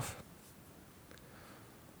yourself.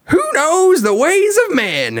 Who knows the ways of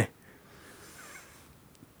man?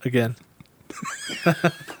 Again.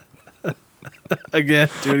 Again.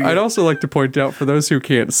 Do it again. I'd also like to point out, for those who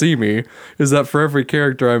can't see me, is that for every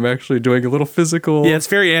character, I'm actually doing a little physical Yeah, it's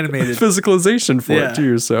very animated. physicalization for Yeah. it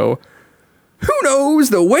too. So, who knows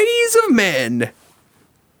the ways of men?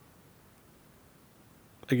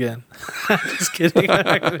 Again. Just kidding. I'm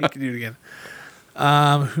not gonna make you do it again.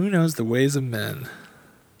 Who knows the ways of men?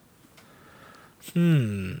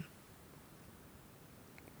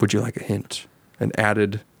 Would you like a hint? An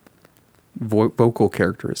added vocal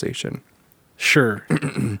characterization. Sure.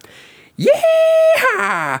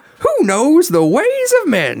 Yeah! Who knows the ways of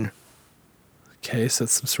men? Okay, so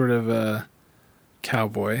it's some sort of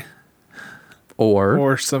cowboy Or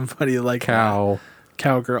or somebody like cow.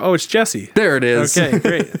 cowgirl. Oh, it's Jessie. There it is. Okay,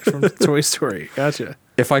 great. From Toy Story. Gotcha.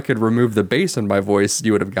 if I could remove the bass in my voice,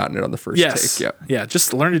 you would have gotten it on the first Yes. take. Yeah.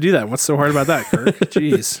 Just learn to do that. What's so hard about that, Kirk?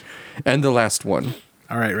 Jeez. And the last one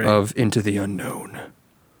All right. Right. of Into the Unknown.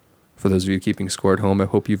 For those of you keeping score at home, I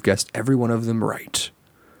hope you've guessed every one of them right.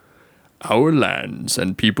 Our lands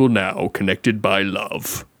and people now connected by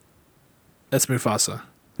love. That's Mufasa.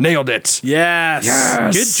 Nailed it. Yes.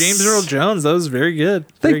 Yes. Good James Earl Jones. That was very good.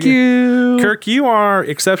 Thank you. Kirk, you are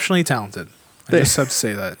exceptionally talented. I just have to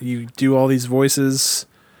say that. You do all these voices.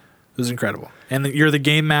 It was incredible. And you're the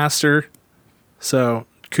game master. So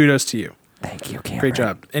kudos to you. Thank you, Cameron. Great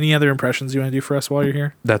job. Any other impressions you want to do for us while you're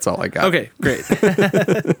here? That's all I got. Okay, great. Do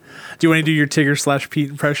you want to do your Tigger/Pete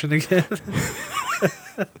impression again?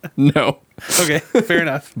 No. Okay, fair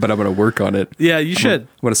enough. But I'm going to work on it. Yeah, you should. I'm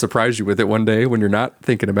going to surprise you with it one day when you're not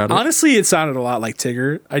thinking about it. Honestly, it sounded a lot like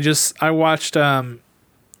Tigger. I watched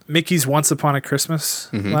Mickey's Once Upon a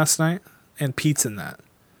Christmas last night, and Pete's in that.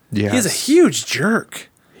 Yes. He's a huge jerk.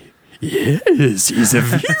 Yes, he's a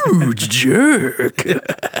huge jerk.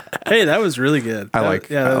 Hey, that was really good. I like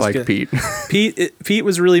good. Pete. Pete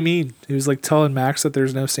was really mean. He was like telling Max that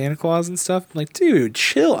there's no Santa Claus and stuff. I'm like, dude,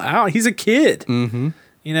 chill out. He's a kid. Mm-hmm.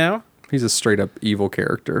 You know? He's a straight up evil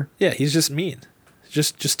character. Yeah, he's just mean.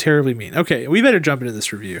 Just terribly mean. Okay, we better jump into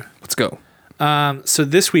this review. Let's go. So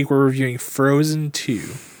this week we're reviewing Frozen 2.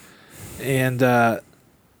 And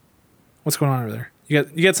what's going on over there?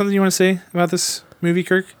 You got something you want to say about this movie,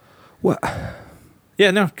 Kirk? What? Yeah,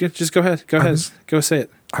 no, just go ahead. Go ahead. Go say it.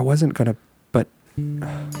 I wasn't going to, but...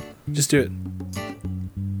 Just do it.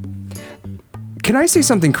 Can I say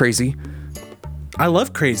something crazy? I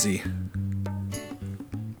love crazy.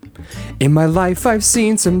 In my life, I've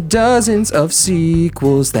seen some dozens of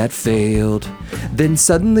sequels that failed. Then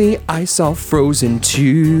suddenly I saw Frozen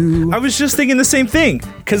 2. I was just thinking the same thing.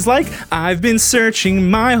 Because, I've been searching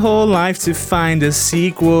my whole life to find a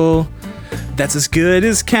sequel that's as good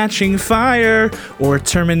as Catching Fire or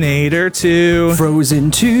Terminator 2.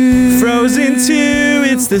 Frozen 2. Frozen 2,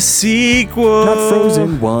 it's the sequel. Not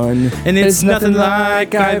Frozen 1. And it's nothing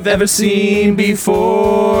like I've ever seen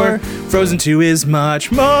before. Frozen 2 is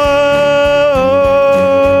much more.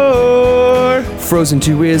 Frozen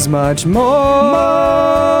 2 is much more.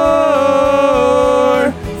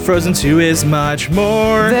 Frozen 2 is much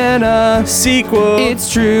more than a sequel.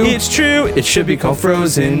 It's true. It's true. It should be called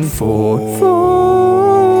Frozen 4.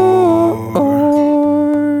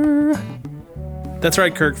 That's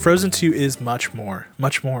right, Kirk. Frozen 2 is much more.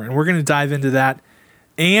 Much more. And we're going to dive into that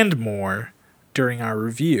and more during our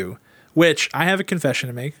review, which I have a confession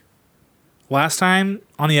to make. Last time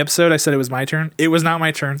on the episode, I said it was my turn. It was not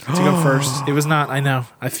my turn to go first. It was not. I know.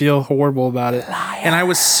 I feel horrible about it. Liar. And I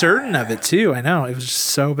was certain of it, too. I know. It was just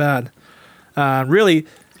so bad. Really,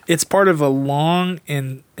 it's part of a long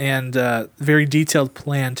and very detailed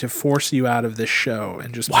plan to force you out of this show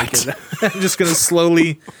and just make it. I'm just going to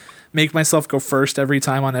slowly make myself go first every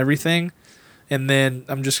time on everything. And then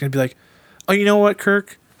I'm just going to be like, oh, you know what,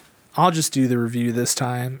 Kirk? I'll just do the review this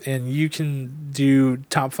time, and you can do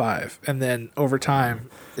top 5. And then over time,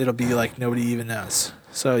 it'll be like nobody even knows.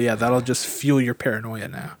 So, yeah, that'll just fuel your paranoia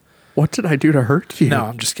now. What did I do to hurt you? No,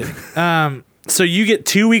 I'm just kidding. So you get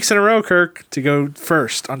 2 weeks in a row, Kirk, to go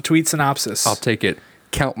first on Tweet Synopsis. I'll take it.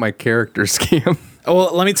 Count my characters, Cam.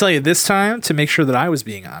 Well, let me tell you, this time, to make sure that I was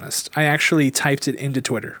being honest, I actually typed it into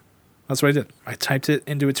Twitter. That's what I did. I typed it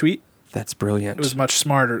into a tweet. That's brilliant. It was much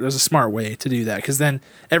smarter. There's a smart way to do that, because then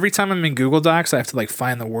every time I'm in Google Docs, I have to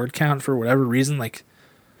find the word count for whatever reason.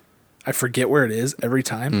 I forget where it is every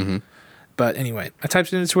time. Mm-hmm. But anyway, I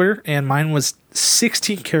typed it into Twitter, and mine was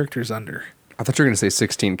 16 characters under. I thought you were going to say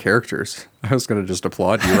 16 characters. I was going to just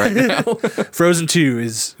applaud you right now. Frozen 2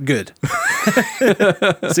 is good.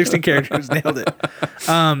 16 characters, nailed it.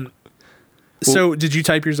 So, did you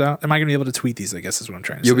type yours out? Am I going to be able to tweet these, I guess is what I'm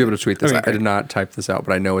trying to say. You'll be able to tweet this. Okay, I did not type this out,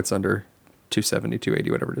 but I know it's under 270,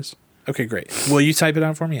 280, whatever it is. Okay, great. Will you type it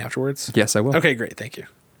out for me afterwards? Yes, I will. Okay, great. Thank you.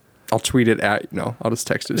 I'll tweet it at... No, I'll just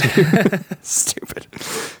text it to you. Stupid.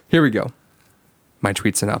 Here we go. My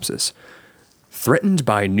tweet synopsis. Threatened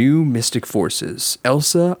by new mystic forces,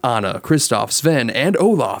 Elsa, Anna, Kristoff, Sven, and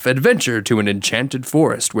Olaf adventure to an enchanted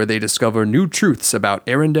forest where they discover new truths about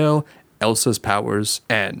Arendelle, Elsa's powers,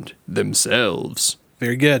 and themselves.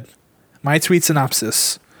 Very good. My tweet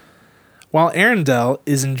synopsis. While Arendelle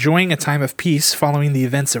is enjoying a time of peace following the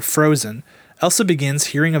events of Frozen, Elsa begins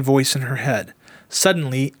hearing a voice in her head.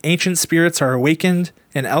 Suddenly, ancient spirits are awakened,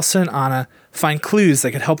 and Elsa and Anna find clues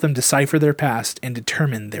that could help them decipher their past and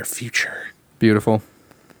determine their future. Beautiful.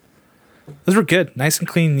 Those were good. Nice and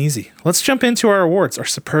clean and easy. Let's jump into our awards, our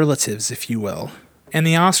superlatives, if you will. And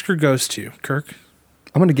the Oscar goes to, Kirk?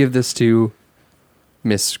 I'm going to give this to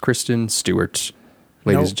Miss Kristen Stewart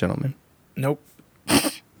ladies and gentlemen. Nope.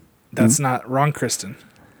 That's not wrong, Kristen.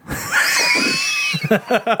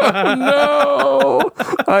 No,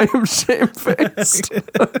 I am shamefaced.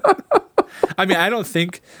 I mean, I don't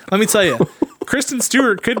think. Let me tell you, Kristen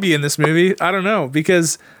Stewart could be in this movie. I don't know,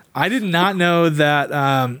 because I did not know that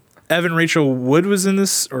Evan Rachel Wood was in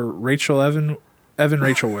this, or Evan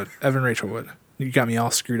Rachel Wood. You got me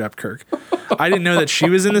all screwed up, Kirk. I didn't know that she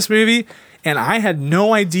was in this movie, and I had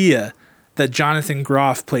no idea that Jonathan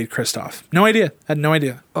Groff played Kristoff. No idea. Had no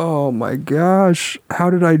idea. Oh my gosh. How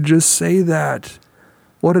did I just say that?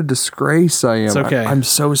 What a disgrace I am. It's okay. I'm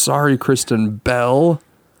so sorry, Kristen Bell.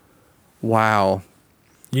 Wow.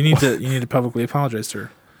 You need to publicly apologize to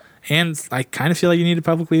her. And I kind of feel like you need to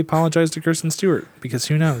publicly apologize to Kristen Stewart, because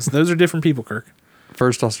who knows? Those are different people, Kirk.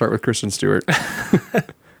 First, I'll start with Kristen Stewart.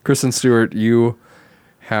 Kristen Stewart, you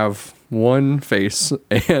have one face,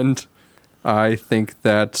 and I think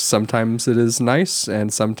that sometimes it is nice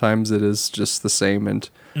and sometimes it is just the same. And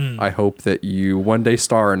I hope that you one day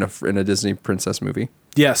star in a Disney princess movie.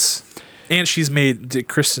 Yes. And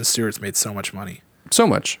Kristen Stewart's made so much money. So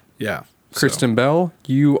much. Yeah. Kristen Bell,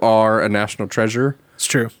 you are a national treasure. It's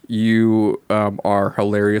true. You are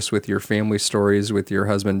hilarious with your family stories with your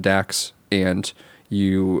husband, Dax, and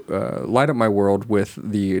you light up my world with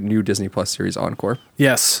the new Disney Plus series Encore.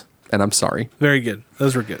 Yes. And I'm sorry. Very good.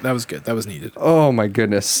 Those were good. That was good. That was needed. Oh, my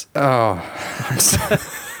goodness. Oh,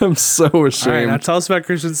 I'm so ashamed. All right, now tell us about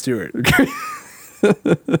Kristen Stewart.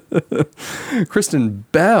 Kristen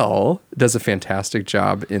Bell does a fantastic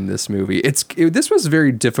job in this movie. This was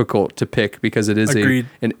very difficult to pick because it is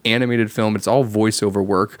an animated film. It's all voiceover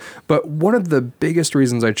work. But one of the biggest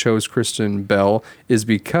reasons I chose Kristen Bell is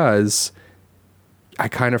because I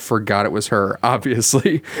kind of forgot it was her,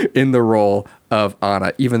 obviously, in the role of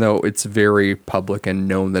Anna, even though it's very public and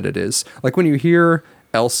known that it is. Like when you hear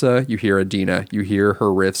Elsa, you hear Adina, you hear her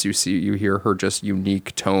riffs, you hear her just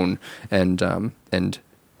unique tone and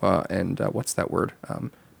what's that word?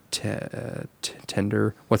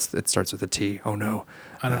 Tender. It starts with a T. Oh no.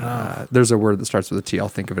 I don't know. There's a word that starts with a T. I'll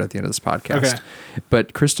think of it at the end of this podcast. Okay.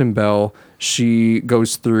 But Kristen Bell, she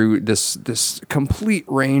goes through this complete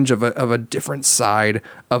range of a different side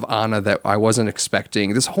of Anna that I wasn't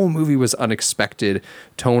expecting. This whole movie was unexpected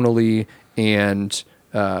tonally and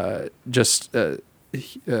as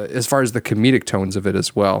far as the comedic tones of it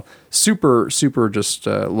as well. Super just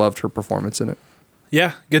loved her performance in it.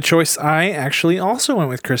 Yeah, good choice. I actually also went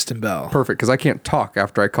with Kristen Bell. Perfect, because I can't talk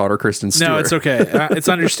after I called her Kristen Stewart. No, it's okay. It's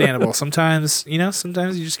understandable. Sometimes you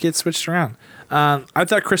just get switched around. I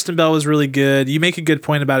thought Kristen Bell was really good. You make a good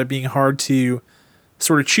point about it being hard to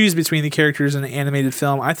sort of choose between the characters in an animated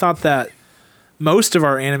film. I thought that most of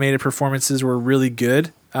our animated performances were really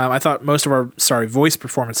good. I thought most of our voice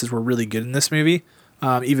performances were really good in this movie,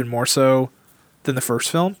 even more so than the first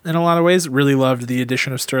film in a lot of ways. Really loved the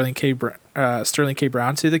addition of Sterling K.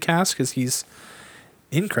 Brown to the cast because he's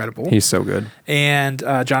incredible. He's so good. And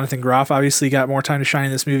Jonathan Groff obviously got more time to shine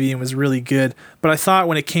in this movie and was really good. But I thought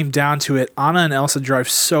when it came down to it, Anna and Elsa drive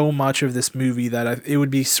so much of this movie that it would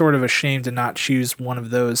be sort of a shame to not choose one of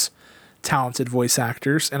those talented voice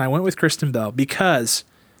actors. And I went with Kristen Bell because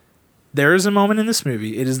there is a moment in this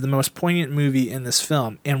movie. It is the most poignant movie in this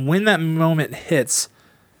film. And when that moment hits,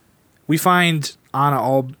 we find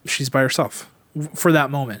Anna she's by herself for that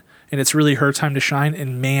moment. And it's really her time to shine.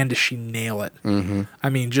 And man, does she nail it. Mm-hmm. I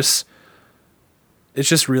mean, it's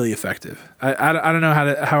just really effective. I don't know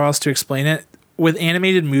how else to explain it. With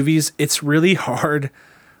animated movies, it's really hard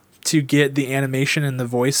to get the animation and the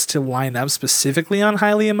voice to line up specifically on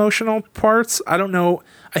highly emotional parts. I don't know.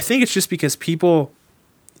 I think it's just because people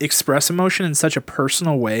express emotion in such a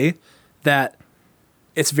personal way that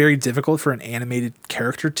it's very difficult for an animated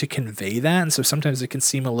character to convey that. And so sometimes it can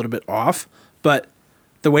seem a little bit off. But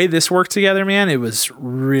the way this worked together, man, it was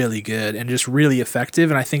really good and just really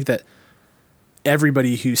effective. And I think that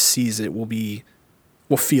everybody who sees it will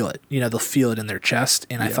feel it. They'll feel it in their chest.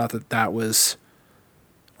 And I thought that was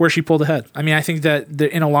where she pulled ahead. I mean, I think that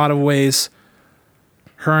in a lot of ways,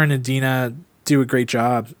 her and Adina do a great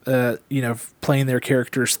job, playing their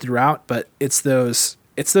characters throughout. But it's those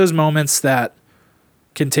moments that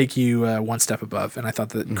can take you one step above. And I thought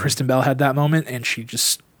that Kristen Bell had that moment, and she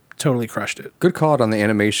just totally crushed it. Good call out on the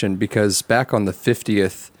animation, because back on the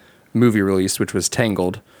 50th movie release, which was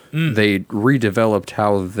Tangled, they redeveloped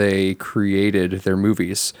how they created their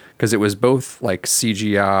movies, because it was both like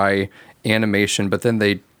CGI animation, but then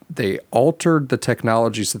they altered the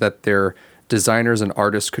technology so that their designers and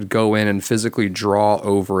artists could go in and physically draw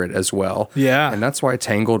over it as well. Yeah. And that's why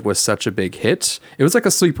Tangled was such a big hit. It was like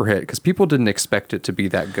a sleeper hit because people didn't expect it to be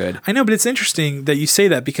that good. I know, but it's interesting that you say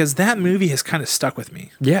that because that movie has kind of stuck with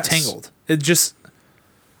me. Yes. Tangled. It just,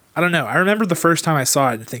 I don't know. I remember the first time I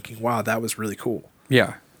saw it and thinking, wow, that was really cool.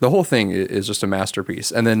 Yeah. The whole thing is just a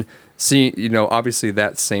masterpiece. And then obviously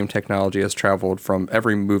that same technology has traveled from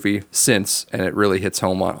every movie since, and it really hits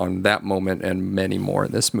home on that moment and many more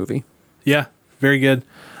in this movie. Yeah, very good.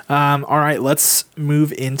 All right, let's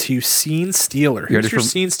move into Scene Stealer. Who's your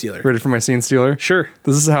Scene Stealer? Ready for my Scene Stealer? Sure.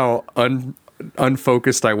 This is how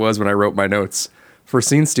unfocused I was when I wrote my notes. For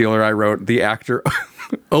Scene Stealer, I wrote the actor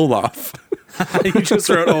Olaf. You just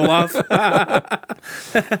wrote Olaf.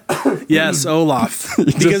 Yes, Olaf.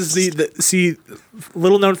 Because see,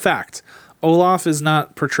 little known fact, Olaf is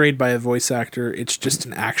not portrayed by a voice actor. It's just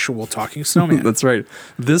an actual talking snowman. That's right.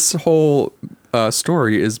 This whole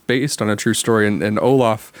story is based on a true story, and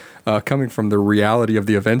Olaf, coming from the reality of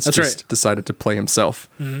the events, decided to play himself.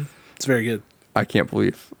 Mm-hmm. It's very good. I can't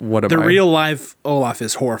believe the real live Olaf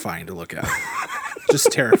is horrifying to look at.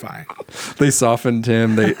 Just terrifying. They softened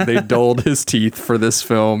him. They dulled his teeth for this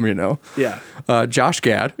film, Yeah. Josh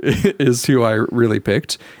Gad is who I really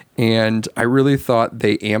picked. And I really thought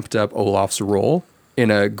they amped up Olaf's role in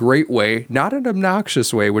a great way, not an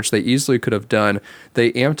obnoxious way, which they easily could have done.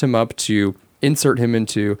 They amped him up to insert him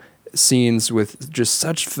into scenes with just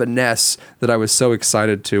such finesse that I was so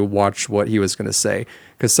excited to watch what he was going to say.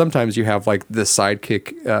 Because sometimes you have like the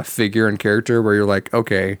sidekick figure and character where you're like,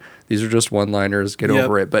 okay, these are just one-liners, get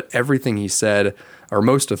over it. But everything he said, or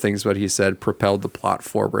most of things what he said, propelled the plot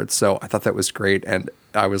forward. So I thought that was great, and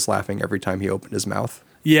I was laughing every time he opened his mouth.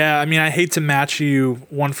 Yeah, I mean, I hate to match you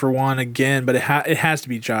one for one again, but it has to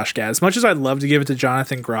be Josh Gad. As much as I'd love to give it to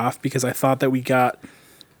Jonathan Groff, because I thought that we got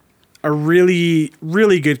a really,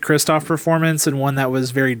 really good Kristoff performance and one that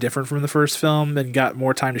was very different from the first film and got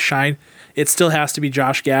more time to shine, it still has to be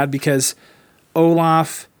Josh Gad because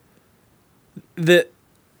Olaf,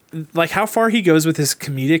 how far he goes with his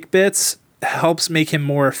comedic bits helps make him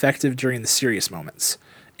more effective during the serious moments.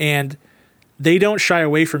 And they don't shy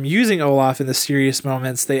away from using Olaf in the serious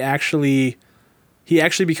moments. He actually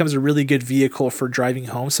becomes a really good vehicle for driving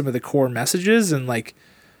home some of the core messages. And like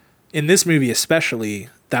in this movie, especially,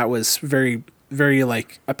 that was very, very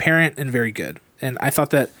like apparent and very good. And I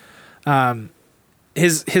thought that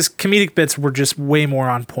his comedic bits were just way more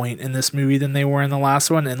on point in this movie than they were in the last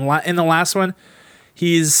one. And in the last one,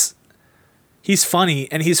 he's funny,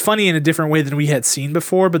 and he's funny in a different way than we had seen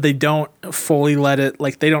before, but they don't fully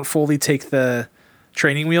they don't fully take the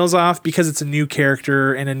training wheels off because it's a new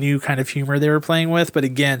character and a new kind of humor they were playing with. But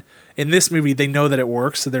again, in this movie, they know that it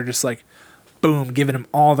works, so they're just like, boom, giving him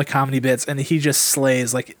all the comedy bits, and he just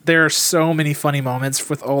slays. Like, there are so many funny moments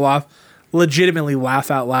with Olaf. Legitimately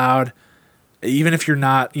laugh out loud. Even if you're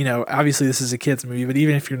not, obviously this is a kid's movie, but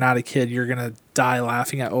even if you're not a kid, you're going to die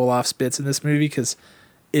laughing at Olaf's bits in this movie because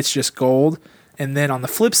it's just gold. And then on the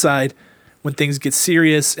flip side, when things get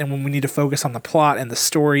serious and when we need to focus on the plot and the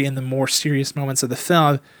story and the more serious moments of the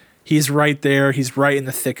film, he's right there. He's right in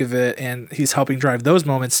the thick of it, and he's helping drive those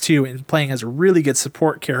moments too and playing as a really good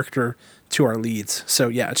support character to our leads. So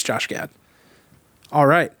yeah, it's Josh Gad. All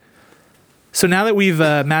right. So now that we've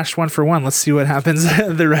matched one for one, let's see what happens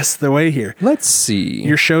the rest of the way here. Let's see.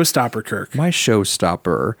 Your showstopper, Kirk. My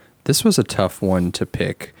showstopper. This was a tough one to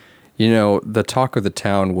pick. The talk of the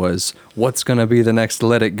town was, what's going to be the next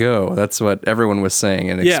Let It Go? That's what everyone was saying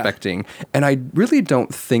and expecting. And I really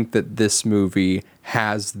don't think that this movie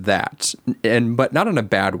has that, but not in a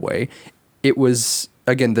bad way. It was,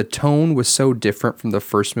 again, the tone was so different from the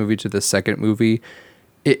first movie to the second movie.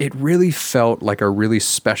 It really felt like a really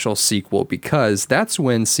special sequel because that's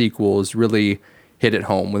when sequels really hit it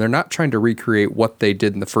home. When they're not trying to recreate what they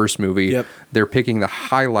did in the first movie, they're picking the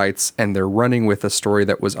highlights and they're running with a story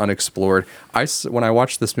that was unexplored. When I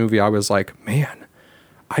watched this movie, I was like, man,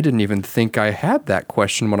 I didn't even think I had that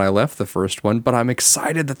question when I left the first one, but I'm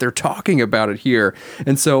excited that they're talking about it here.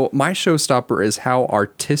 And so my showstopper is how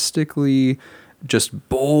artistically just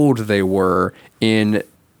bold they were in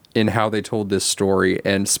how they told this story.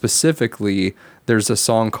 And specifically, there's a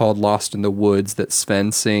song called Lost in the Woods that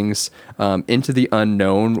Sven sings, Into the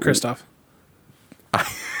Unknown. Kristoff.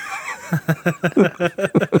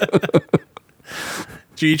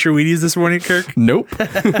 Did you eat your Wheaties this morning, Kirk? Nope.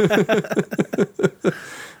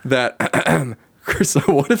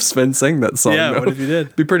 What if Sven sang that song? Yeah, what if you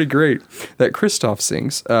did? Be pretty great. That Kristoff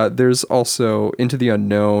sings. There's also Into the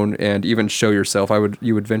Unknown and even Show Yourself,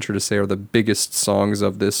 you would venture to say, are the biggest songs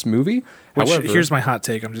of this movie. However, here's my hot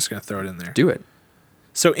take. I'm just going to throw it in there. Do it.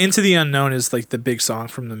 So Into the Unknown is like the big song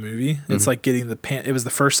from the movie. It's like getting it was the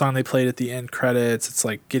first song they played at the end credits. It's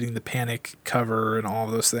like getting the Panic cover and all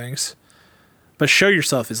of those things. But Show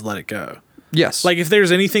Yourself is Let It Go. Yes. Like if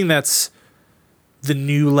there's anything that's the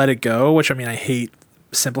new Let It Go, which I mean I hate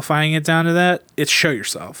simplifying it down to that, it's Show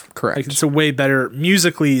Yourself. Correct. Like it's a way better,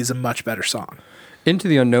 musically is a much better song. Into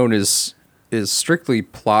the Unknown is strictly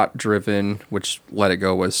plot driven, which Let It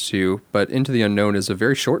Go was too, but Into the Unknown is a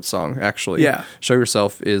very short song actually. Yeah. Show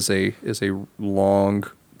Yourself is a long,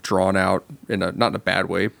 drawn out, not in a bad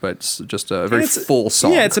way, but just a very full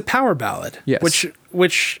song. Yeah, it's a power ballad. Yes.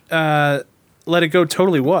 Which Let It Go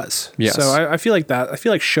totally was. Yes. So I feel like that. I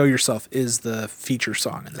feel like Show Yourself is the feature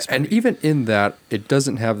song in this movie. And even in that, it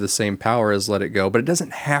doesn't have the same power as Let It Go, but it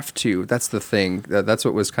doesn't have to. That's the thing. That's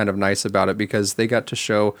what was kind of nice about it, because they got to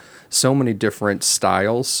show so many different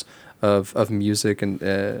styles of music and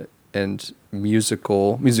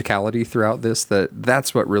musicality throughout this,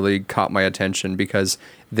 that's what really caught my attention, because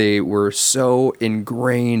they were so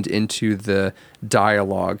ingrained into the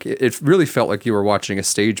dialogue. It really felt like you were watching a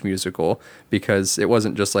stage musical, because it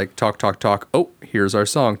wasn't just like talk, talk, talk. Oh, here's our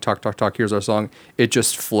song. Talk, talk, talk. Here's our song. It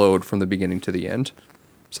just flowed from the beginning to the end.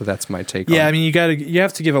 So that's my take on it. Yeah, I mean, you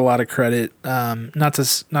have to give a lot of credit, not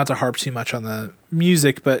to harp too much on the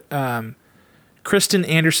music, but Kristen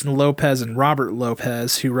Anderson Lopez and Robert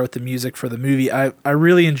Lopez, who wrote the music for the movie, I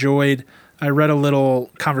really enjoyed. I read a little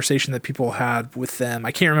conversation that people had with them.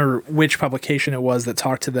 I can't remember which publication it was that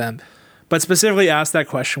talked to them, but specifically asked that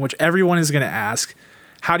question, which everyone is going to ask.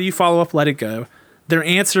 How do you follow up Let It Go? Their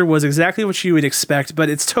answer was exactly what you would expect, but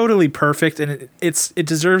it's totally perfect, and it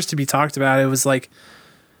deserves to be talked about. It was like,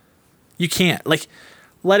 you can't. Like,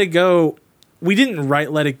 Let It Go, we didn't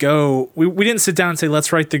write Let It Go. We didn't sit down and say,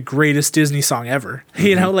 let's write the greatest Disney song ever. Mm-hmm.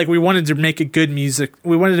 You know, like, we wanted to make good music.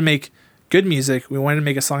 We wanted to make good music. We wanted to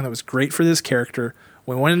make a song that was great for this character.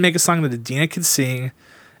 We wanted to make a song that Adina could sing.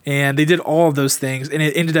 And they did all of those things. And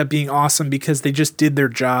it ended up being awesome because they just did their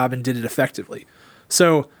job and did it effectively.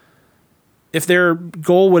 So if their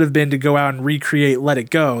goal would have been to go out and recreate Let It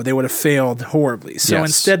Go, they would have failed horribly. So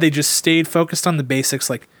instead, they just stayed focused on the basics,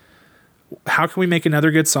 like, how can we make another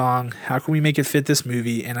good song? How can we make it fit this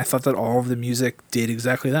movie? And I thought that all of the music did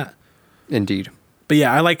exactly that. Indeed. But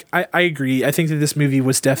yeah, I agree. I think that this movie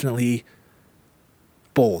was definitely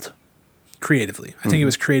bold creatively. I think it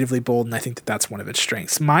was creatively bold, and I think that that's one of its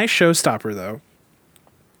strengths. My showstopper, though,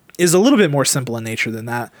 is a little bit more simple in nature than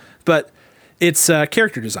that, but it's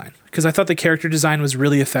character design, because I thought the character design was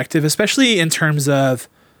really effective, especially in terms of,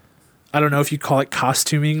 I don't know if you call it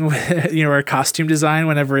costuming, or costume design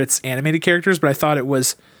whenever it's animated characters, but I thought it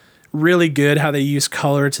was really good how they use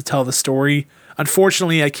color to tell the story.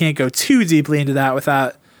 Unfortunately, I can't go too deeply into that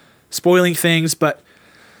without spoiling things, but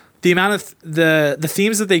the amount of the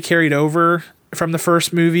themes that they carried over from the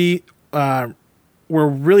first movie were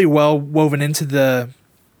really well woven into the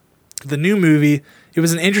new movie. It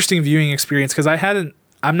was an interesting viewing experience, because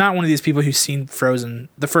I'm not one of these people who's seen Frozen,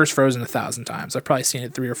 the first Frozen, 1,000 times. I've probably seen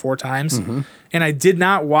it 3 or 4 times. Mm-hmm. And I did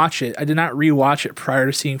not watch it. I did not rewatch it prior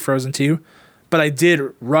to seeing Frozen 2, but I did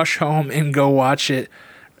rush home and go watch it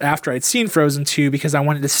after I'd seen Frozen 2, because I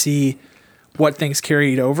wanted to see what things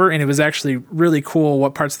carried over. And it was actually really cool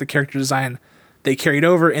what parts of the character design they carried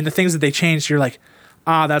over, and the things that they changed, you're like,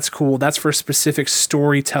 that's cool. That's for a specific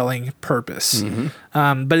storytelling purpose.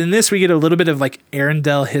 Mm-hmm. But in this, we get a little bit of like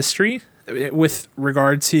Arendelle history with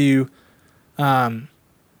regard to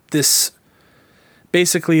this,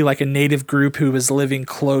 basically like a native group who was living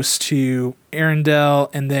close to Arendelle,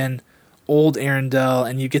 and then old Arendelle,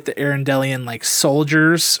 and you get the Arendellian like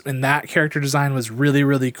soldiers, and that character design was really,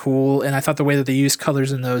 really cool. And I thought the way that they used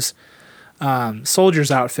colors in those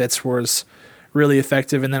soldiers' outfits was really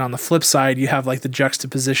effective. And then on the flip side, you have like the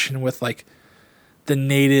juxtaposition with like the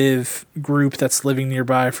native group that's living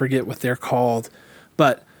nearby. I forget what they're called,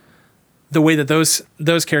 but the way that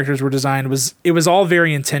those characters were designed was all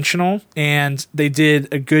very intentional, and they did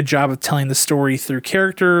a good job of telling the story through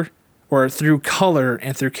character, or through color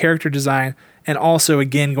and through character design. And also,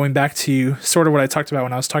 again, going back to sort of what I talked about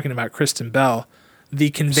when I was talking about Kristen Bell, the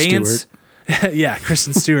conveyance, yeah,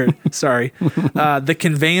 Kristen Stewart, sorry, the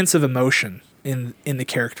conveyance of emotion in the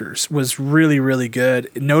characters was really, really good,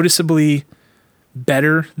 noticeably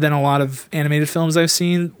better than a lot of animated films I've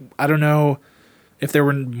seen. I don't know if there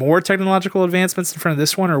were more technological advancements in front of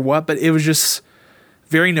this one or what, but it was just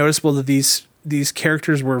very noticeable that these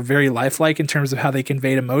characters were very lifelike in terms of how they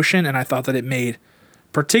conveyed emotion, and I thought that it made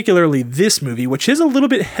particularly this movie, which is a little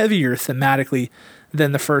bit heavier thematically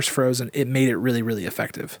than the first Frozen, it made it really, really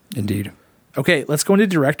effective. Indeed. Okay, let's go into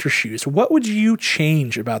director's shoes. What would you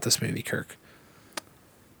change about this movie, Kirk?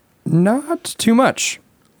 Not too much.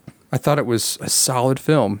 I thought it was a solid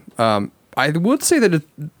film. I would say that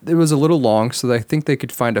it was a little long, so I think they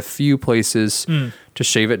could find a few places to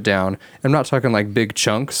shave it down. I'm not talking like big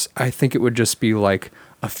chunks. I think it would just be like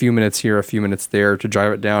a few minutes here, a few minutes there to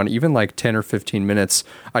drive it down, even like 10 or 15 minutes.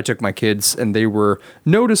 I took my kids and they were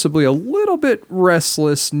noticeably a little bit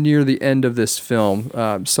restless near the end of this film.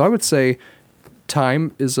 So I would say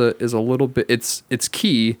time is a little bit, it's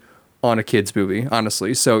key on a kid's movie,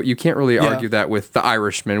 honestly. So you can't really argue that with The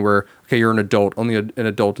Irishman where, okay, you're an adult, only an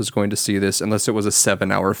adult is going to see this unless it was a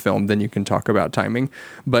 7-hour film, then you can talk about timing.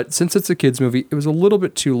 But since it's a kid's movie, it was a little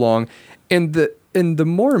bit too long. And the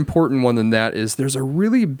more important one than that is there's a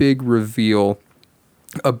really big reveal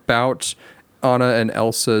about Anna and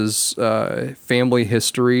Elsa's family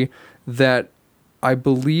history that I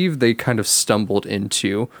believe they kind of stumbled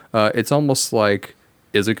into. It's almost like,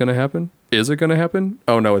 is it going to happen? Is it going to happen?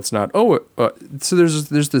 Oh, no, it's not. Oh, so there's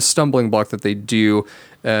this stumbling block that they do.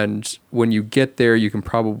 And when you get there, you can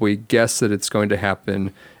probably guess that it's going to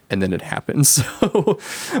happen. And then it happens. So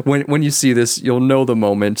when you see this, you'll know the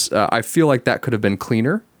moment. I feel like that could have been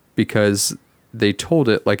cleaner because they told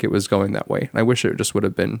it like it was going that way. I wish it just would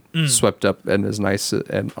have been swept up and as nice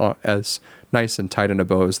and tight in a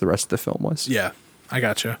bow as the rest of the film was. Yeah, I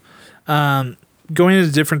gotcha. Going in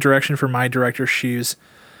a different direction for my director's shoes.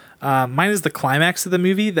 Mine is the climax of the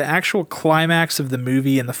movie. The actual climax of the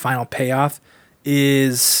movie and the final payoff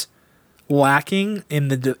is lacking in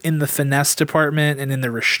the finesse department and in the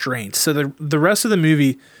restraint. So the rest of the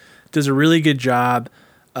movie does a really good job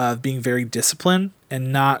of being very disciplined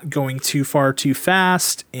and not going too far too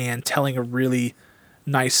fast and telling a really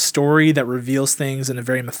nice story that reveals things in a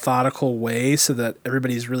very methodical way so that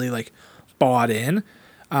everybody's really like bought in.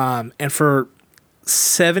 And for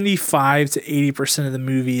 75 to 80% of the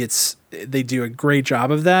movie, they do a great job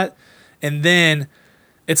of that. And then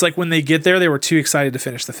it's like when they get there, they were too excited to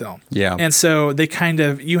finish the film. Yeah. And so they kind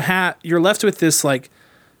of, you're left with this like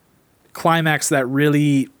climax that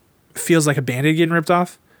really feels like a Band-Aid getting ripped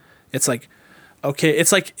off. It's like, okay,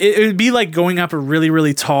 it's like, it would be like going up a really,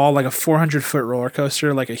 really tall, like a 400-foot roller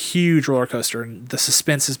coaster, like a huge roller coaster, and the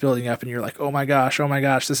suspense is building up and you're like, oh my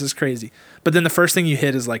gosh, this is crazy. But then the first thing you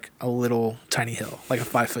hit is like a little tiny hill, like a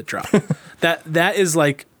 5-foot drop. that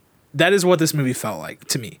is what this movie felt like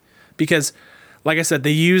to me. Because like I said,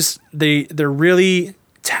 they're really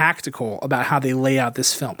tactical about how they lay out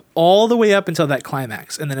this film all the way up until that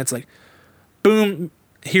climax. And then it's like, boom,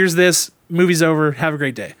 here's this, movie's over, have a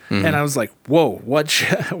great day. Mm-hmm. And I was like, whoa, what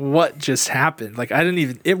just happened? Like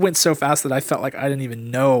it went so fast that I felt like I didn't even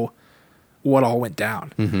know what all went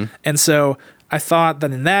down. Mm-hmm. And so I thought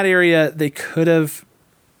that in that area, they could have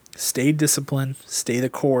stayed disciplined, stay the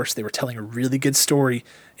course. They were telling a really good story.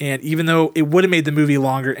 And even though it would have made the movie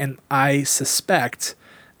longer, and I suspect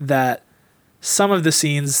that some of the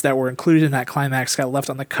scenes that were included in that climax got left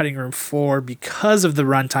on the cutting room floor because of the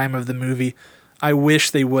runtime of the movie, I wish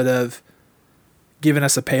they would have given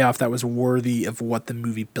us a payoff that was worthy of what the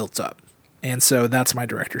movie built up. And so that's my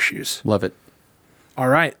director's shoes. Love it. All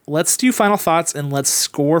right, let's do final thoughts and let's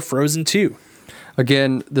score Frozen 2.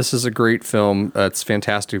 Again, this is a great film. It's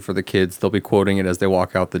fantastic for the kids. They'll be quoting it as they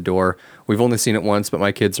walk out the door. We've only seen it once, but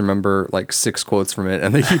my kids remember like 6 quotes from it,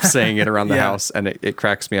 and they keep saying it around the house, and it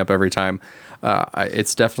cracks me up every time.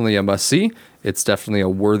 It's definitely a must-see. It's definitely a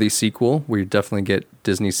worthy sequel. We definitely get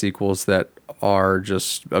Disney sequels that are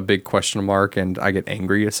just a big question mark, and I get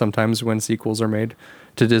angry sometimes when sequels are made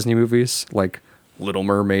to Disney movies, like Little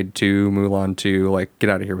Mermaid 2, Mulan 2, like get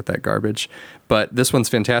out of here with that garbage. But this one's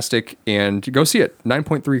fantastic, and go see it.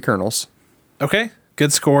 9.3 kernels. Okay,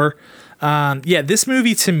 good score. This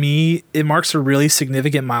movie to me, it marks a really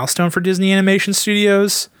significant milestone for Disney Animation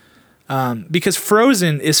Studios, because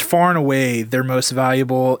Frozen is far and away their most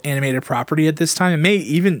valuable animated property at this time. It may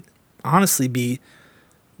even honestly be,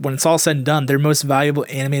 when it's all said and done, their most valuable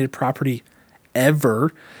animated property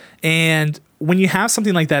ever. And when you have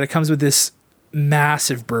something like that, it comes with this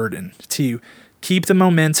massive burden to keep the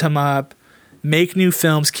momentum up, make new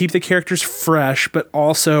films, keep the characters fresh, but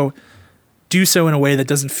also do so in a way that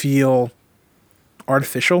doesn't feel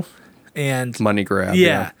artificial and money grab.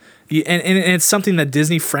 Yeah. And it's something that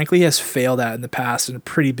Disney frankly has failed at in the past in a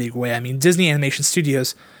pretty big way. I mean, Disney Animation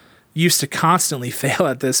Studios used to constantly fail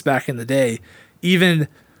at this back in the day. Even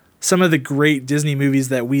some of the great Disney movies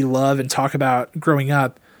that we love and talk about growing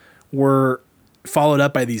up were followed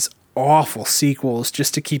up by these awful sequels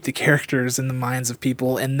just to keep the characters in the minds of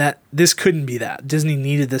people, and that this couldn't be that. Disney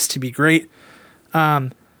needed this to be great.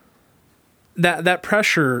 That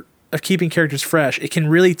pressure of keeping characters fresh, it can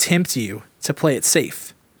really tempt you to play it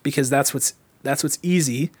safe because that's what's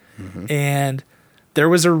easy. Mm-hmm. And there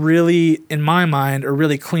was a really, in my mind, a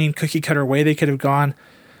really clean cookie cutter way they could have gone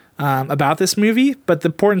about this movie. But the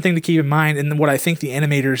important thing to keep in mind, and what I think the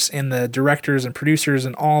animators and the directors and producers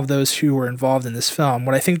and all of those who were involved in this film,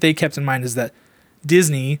 what I think they kept in mind is that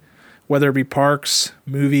Disney, whether it be parks,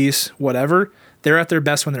 movies, whatever, they're at their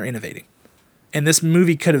best when they're innovating. And this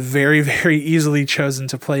movie could have very, very easily chosen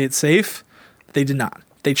to play it safe. They did not.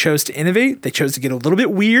 They chose to innovate. They chose to get a little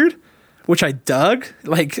bit weird, which I dug.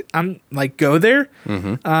 Like, I'm like, go there.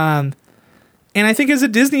 Mm-hmm. And I think as a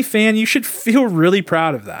Disney fan, you should feel really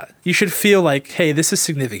proud of that. You should feel like, hey, this is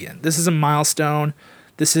significant. This is a milestone.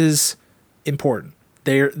 This is important.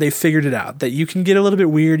 They figured it out that you can get a little bit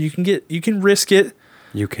weird. You can risk it.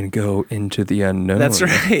 You can go into the unknown. That's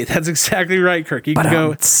right. That's exactly right, Kirk. You can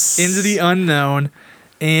go into the unknown,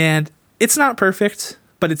 and it's not perfect,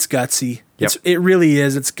 but it's gutsy. Yep. It really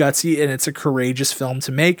is. It's gutsy, and it's a courageous film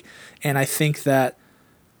to make. And I think that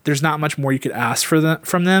there's not much more you could ask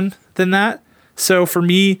from them than that. So for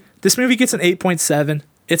me, this movie gets an 8.7.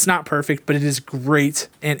 It's not perfect, but it is great,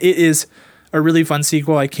 and it is a really fun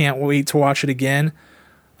sequel. I can't wait to watch it again.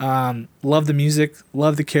 Love the music,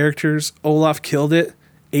 love the characters. Olaf killed it.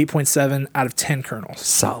 8.7 out of 10 kernels.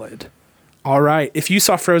 Solid. All right. If you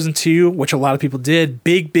saw Frozen 2, which a lot of people did,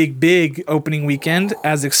 big opening weekend,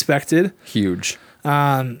 as expected. Huge.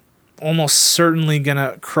 Almost certainly going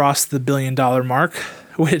to cross the $1 billion mark,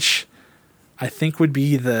 which I think would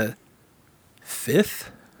be the 5th.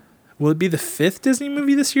 Will it be the 5th Disney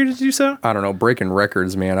movie this year to do so? I don't know. Breaking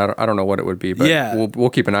records, man. I don't know what it would be, but yeah. we'll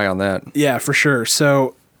keep an eye on that. Yeah, for sure.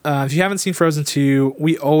 So if you haven't seen Frozen 2,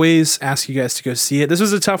 we always ask you guys to go see it. This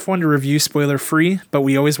was a tough one to review spoiler-free, but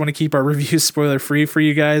we always want to keep our reviews spoiler-free for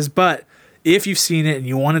you guys. But if you've seen it and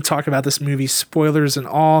you want to talk about this movie, spoilers and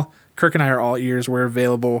all, Kirk and I are all ears. We're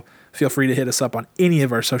available. Feel free to hit us up on any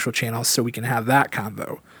of our social channels so we can have that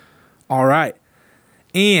convo. All right.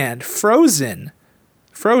 And Frozen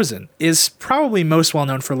is probably most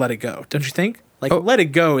well-known for Let It Go, don't you think? Like, Let It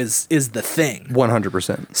Go is the thing.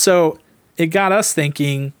 100%. So it got us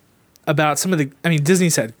thinking about some of the... I mean,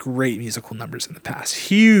 Disney's had great musical numbers in the past.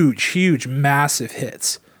 Huge, massive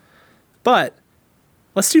hits. But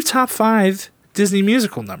let's do top 5 Disney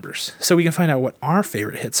musical numbers so we can find out what our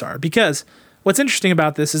favorite hits are. Because what's interesting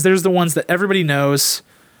about this is there's the ones that everybody knows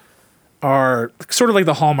are sort of like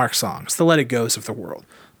the Hallmark songs, the Let It Goes of the world.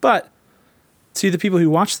 But to the people who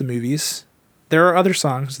watch the movies, there are other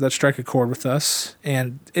songs that strike a chord with us,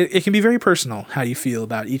 and it can be very personal how you feel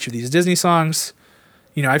about each of these Disney songs.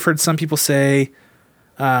 You know, I've heard some people say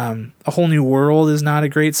A Whole New World is not a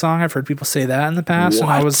great song. I've heard people say that in the past, and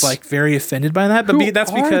I was like very offended by that. But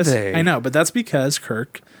that's because I know, but that's because,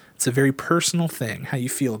 Kirk, it's a very personal thing how you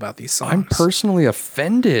feel about these songs. I'm personally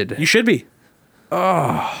offended. You should be.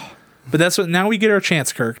 Oh. But that's what, now we get our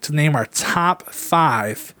chance, Kirk, to name our top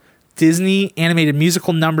 5 Disney animated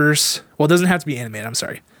musical numbers. Well, it doesn't have to be animated, I'm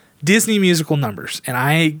sorry. Disney musical numbers. And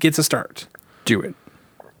I get to start. Do it.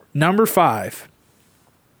 Number 5.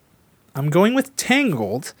 I'm going with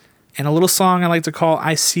Tangled and a little song I like to call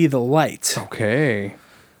I See the Light. Okay.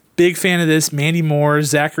 Big fan of this. Mandy Moore,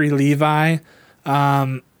 Zachary Levi.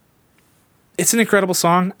 It's an incredible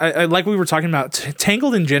song. I like we were talking about.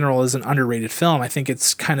 Tangled in general is an underrated film. I think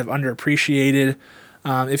it's kind of underappreciated.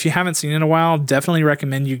 If you haven't seen it in a while, definitely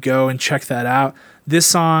recommend you go and check that out. This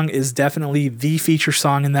song is definitely the feature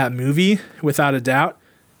song in that movie, without a doubt.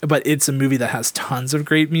 But it's a movie that has tons of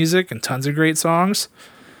great music and tons of great songs.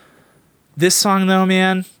 This song, though,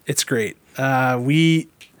 man, it's great. We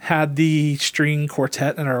had the string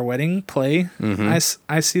quartet at our wedding play. Mm-hmm.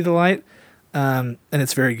 I See the Light. And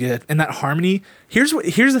it's very good. And that harmony. Here's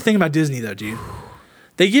the thing about Disney, though, dude.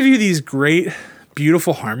 They give you these great,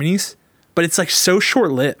 beautiful harmonies, but it's like so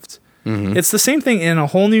short-lived. Mm-hmm. It's the same thing in A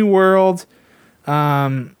Whole New World.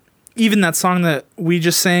 Even that song that we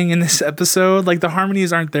just sang in this episode, like the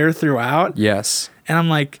harmonies aren't there throughout. Yes. And I'm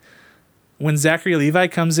like, when Zachary Levi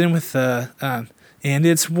comes in with the and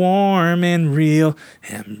it's warm and real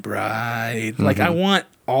and bright, like I want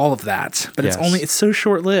all of that, but it's so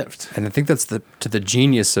short-lived. And I think that's to the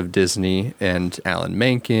genius of Disney and Alan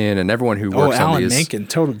Menken and everyone who works on these. Alan Menken,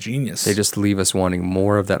 total genius. They just leave us wanting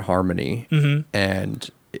more of that harmony, and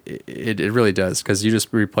it really does, because you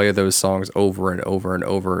just replay those songs over and over and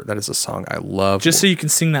over. That is a song I love. Just so you can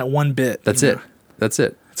sing that one bit. That's it. That's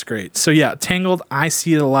it. That's great. So yeah, Tangled, I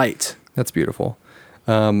See the Light. That's beautiful.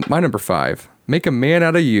 My number 5. Make a Man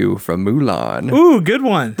Out of You from Mulan. Ooh, good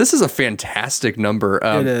one. This is a fantastic number.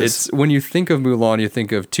 It is. It's when you think of Mulan, you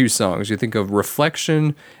think of 2 songs. You think of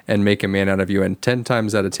Reflection and Make a Man Out of You. And 10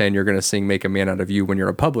 times out of 10, you're going to sing Make a Man Out of You when you're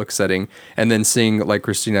in a public setting, and then sing, like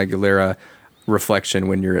Christina Aguilera, reflection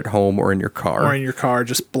when you're at home or in your car. Or in your car,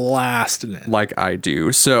 just blasting it. Like I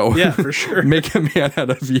do. So yeah, for sure. Make a man out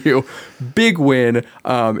of you. Big win.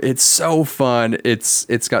 It's so fun.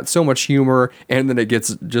 It's got so much humor, and then it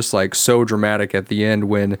gets just like so dramatic at the end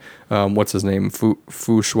when what's his name?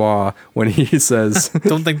 Fu Shua, when he says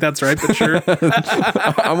don't think that's right, but sure.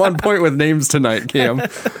 I'm on point with names tonight, Cam.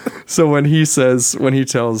 So when he tells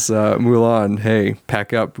Mulan, hey,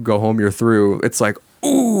 pack up, go home, you're through, it's like,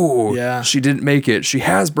 ooh, yeah. She didn't make it. She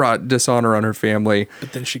has brought dishonor on her family.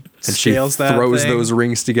 But then she throws those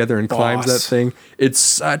rings together and climbs that thing. It's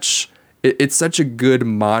such a good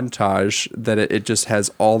montage that it just has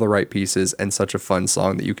all the right pieces and such a fun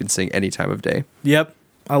song that you can sing any time of day. Yep.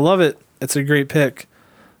 I love it. It's a great pick.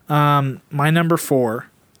 My number 4,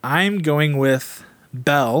 I'm going with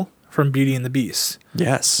Belle from Beauty and the Beast.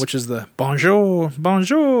 Yes. Which is the bonjour,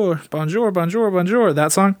 bonjour, bonjour, bonjour, bonjour.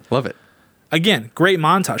 That song. Love it. Again, great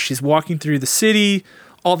montage. She's walking through the city.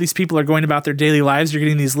 All these people are going about their daily lives. You're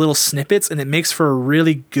getting these little snippets, and it makes for a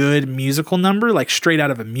really good musical number, like straight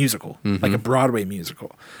out of a musical, like a Broadway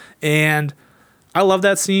musical. And I love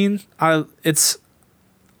that scene. I've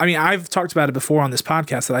talked about it before on this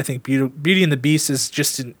podcast that I think Beauty and the Beast is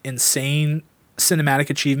just an insane cinematic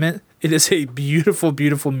achievement. It is a beautiful,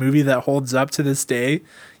 beautiful movie that holds up to this day.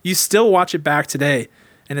 You still watch it back today,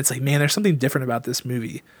 and it's like, man, there's something different about this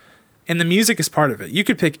movie. And the music is part of it. You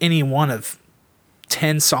could pick any one of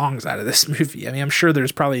 10 songs out of this movie. I mean, I'm sure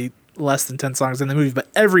there's probably less than 10 songs in the movie, but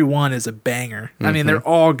every one is a banger. I mean, they're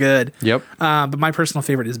all good. Yep. But my personal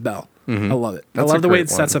favorite is Belle. I love it. I love the way it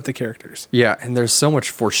sets up the characters. Yeah, and there's so much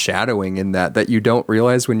foreshadowing in that you don't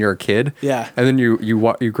realize when you're a kid. Yeah. And then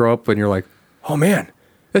you grow up and you're like, oh man,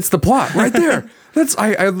 it's the plot right there. But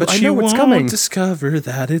I know what's coming. You won't discover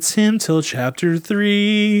that it's him till chapter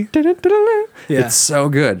 3. Yeah. It's so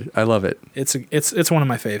good. I love it. It's one of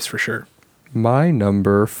my faves for sure. My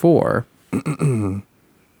number 4. And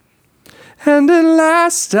at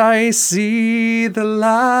last I see the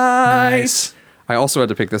light. Nice. I also had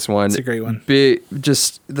to pick this one. It's a great one.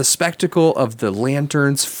 Just the spectacle of the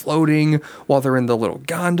lanterns floating while they're in the little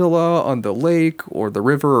gondola on the lake or the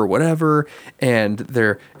river or whatever, and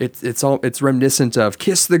it's reminiscent of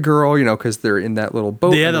Kiss the Girl, because they're in that little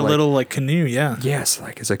boat. Yeah, the little like canoe. Yeah. Yes,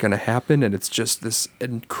 like is it going to happen? And it's just this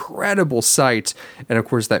incredible sight, and of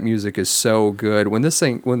course that music is so good. When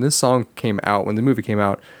the movie came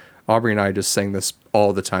out, Aubrey and I just sang this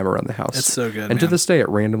all the time around the house. It's so good, and to man. this day, it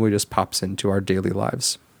randomly just pops into our daily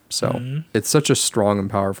lives. So it's such a strong and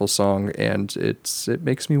powerful song, and it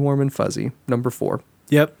makes me warm and fuzzy. Number 4.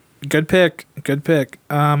 Yep. Good pick. Good pick.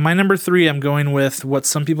 My number 3, I'm going with what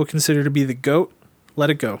some people consider to be the GOAT, Let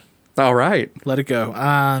It Go. All right. Let It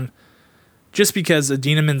Go. Just because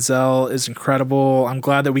Idina Menzel is incredible. I'm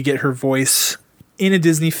glad that we get her voice in a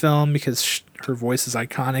Disney film because her voice is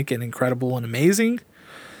iconic and incredible and amazing.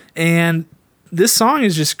 And this song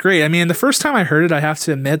is just great. I mean, the first time I heard it, I have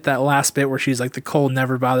to admit that last bit where she's like, the cold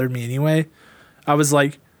never bothered me anyway. I was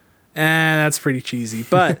like, that's pretty cheesy.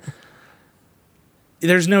 But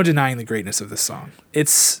there's no denying the greatness of this song.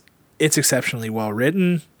 It's exceptionally well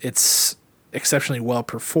written. It's exceptionally well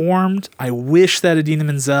performed. I wish that Idina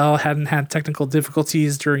Menzel hadn't had technical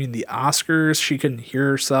difficulties during the Oscars. She couldn't hear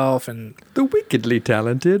herself, and the wickedly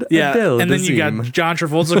talented yeah. Adele And then Dazeem. you got John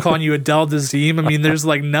Travolta calling you Adele Dazeem. I mean, there's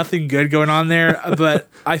like nothing good going on there. But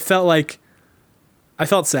I felt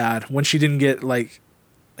sad when she didn't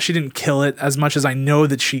kill it as much as I know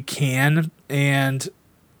that she can, and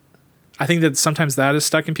I think that sometimes that is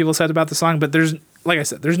stuck in people's head about the song. But like I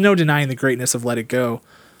said, there's no denying the greatness of Let It Go.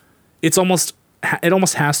 It almost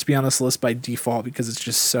has to be on this list by default because it's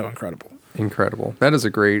just so incredible. Incredible. That is a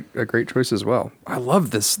great choice as well. I love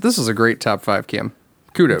this. This is a great top 5, Cam.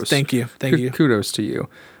 Kudos. Thank you. Kudos to you.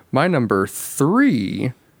 My number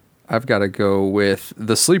 3, I've got to go with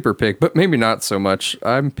the sleeper pick, but maybe not so much.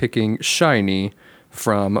 I'm picking Shiny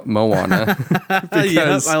from Moana.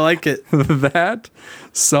 Yes, I like it. That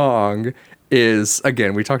song is,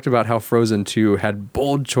 again, we talked about how Frozen 2 had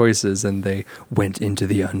bold choices and they went into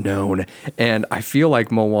the unknown. And I feel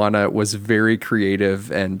like Moana was very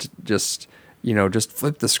creative and just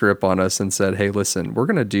flipped the script on us and said, hey, listen, we're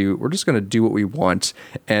just going to do what we want.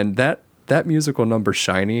 And that musical number,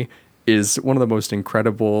 Shiny, is one of the most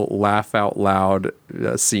incredible laugh out loud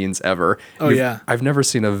scenes ever. Yeah. I've never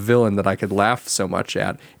seen a villain that I could laugh so much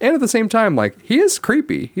at. And at the same time, like, he is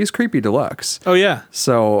creepy. He's creepy deluxe. Oh, yeah.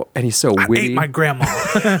 So, and he's so witty. I ate my grandma.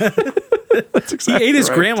 That's exactly he ate his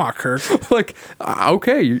right. grandma, Kirk. Like,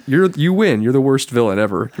 okay, you win. You're the worst villain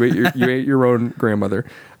ever. You ate your own grandmother.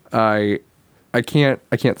 I can't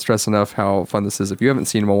stress enough how fun this is. If you haven't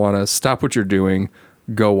seen Moana, stop what you're doing.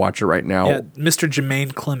 go watch it right now. Yeah, Mr.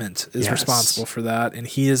 Jermaine Clement is Yes. responsible for that, and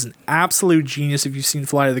he is an absolute genius. If you've seen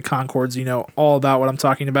Flight of the Conchords, you know all about what I'm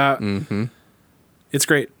talking about. Mm-hmm. It's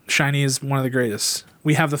great. Shiny is one of the greatest.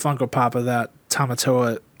 We have the Funko Pop of that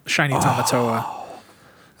Tamatoa, Shiny Tamatoa.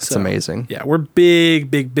 It's amazing. Yeah, we're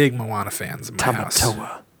big Moana fans in my house.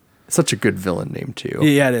 Tamatoa. Such a good villain name, too.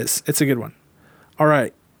 Yeah, it is. It's a good one. All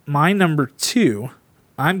right. My number 2,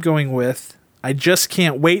 I'm going with I Just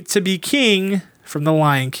Can't Wait to Be King from The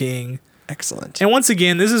Lion King. Excellent. And once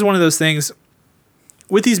again, this is one of those things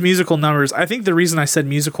with these musical numbers. I think the reason I said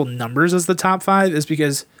musical numbers as the top 5 is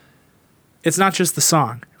because it's not just the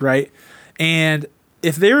song, right? And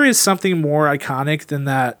if there is something more iconic than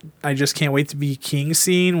that I Just Can't Wait to Be King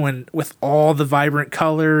scene when with all the vibrant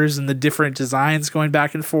colors and the different designs going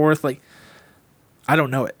back and forth, like I don't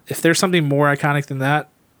know it. If there's something more iconic than that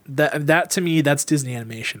to me, that's Disney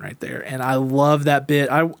animation right there. And I love that bit.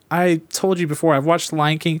 I told you before, I've watched The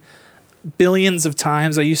Lion King billions of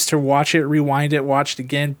times. I used to watch it, rewind it, watch it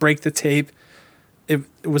again, break the tape. It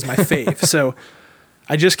was my fave. So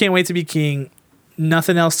I Just Can't Wait to Be King.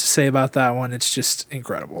 Nothing else to say about that one. It's just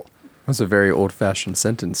incredible. That's a very old-fashioned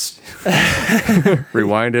sentence.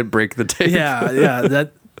 Rewind it, break the tape. Yeah.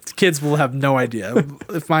 That kids will have no idea.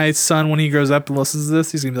 If my son, when he grows up and listens to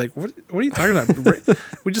this, he's gonna be like, "What are you talking about?"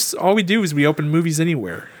 All we do is we open movies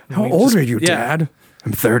anywhere. How old are you, Dad?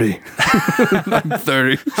 I'm 30. I'm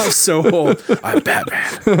 30. I'm so old. I'm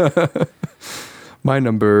Batman. My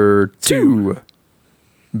number 2,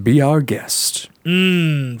 Be Our Guest.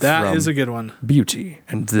 That is a good one. Beauty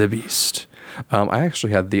and the Beast. I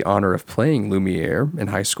actually had the honor of playing Lumiere in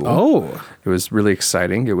high school. Oh. It was really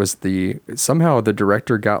exciting. It was somehow the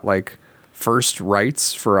director got like first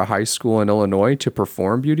rights for a high school in Illinois to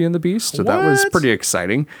perform Beauty and the Beast. So that was pretty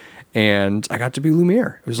exciting. And I got to be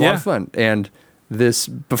Lumiere. It was a lot of fun. And this,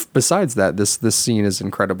 besides that, this scene is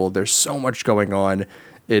incredible. There's so much going on.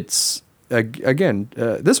 It's, again,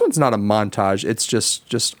 this one's not a montage. It's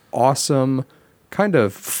just awesome kind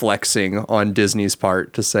of flexing on Disney's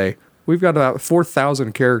part to say, we've got about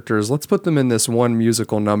 4,000 characters. Let's put them in this one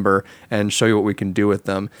musical number and show you what we can do with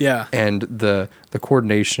them. Yeah. And the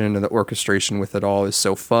coordination and the orchestration with it all is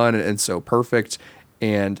so fun and so perfect.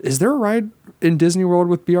 And is there a ride in Disney World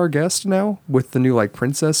with Be Our Guest now with the new like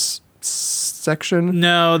princess section?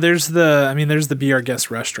 No, there's the Be Our Guest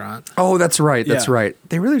restaurant. Oh, that's right. That's right.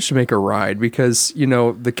 They really should make a ride because,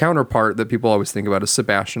 the counterpart that people always think about is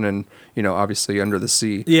Sebastian and, obviously Under the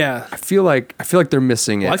Sea. Yeah. I feel like they're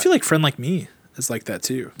missing it. Well, I feel like Friend Like Me is like that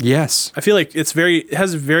too. Yes. I feel like it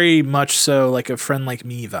has very much so like a Friend Like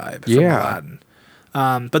Me vibe from Aladdin.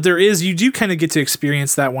 But you do kind of get to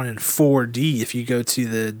experience that one in 4D if you go to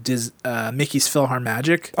the Mickey's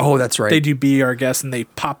PhilharMagic. Oh, that's right. They do Be Our Guest and they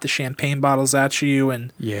pop the champagne bottles at you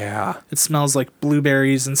and it smells like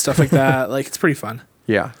blueberries and stuff like that. Like it's pretty fun.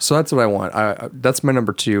 Yeah, so that's what I want. That's my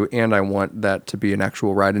number 2, and I want that to be an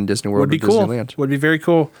actual ride in Disney World or Disneyland. Would be very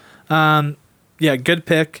cool. Good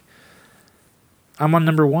pick. I'm on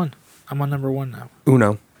number 1. I'm on number 1 now.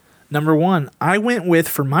 Uno. Number 1, I went with,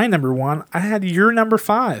 for my number 1, I had your number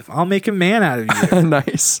 5. I'll Make a Man Out of You.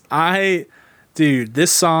 Nice. Dude,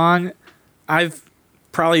 this song, I've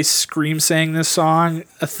probably sang this song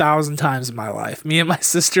 1,000 times in my life. Me and my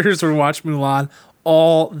sisters would watch Mulan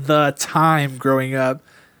all the time growing up,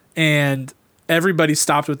 and everybody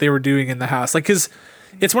stopped what they were doing in the house. Like, because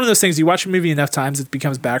it's one of those things, you watch a movie enough times, it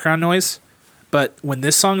becomes background noise. But when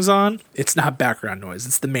this song's on, it's not background noise.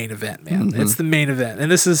 It's the main event, man. Mm-hmm. It's the main event.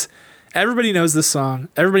 And everybody knows this song.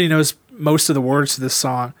 Everybody knows most of the words to this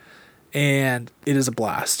song. And it is a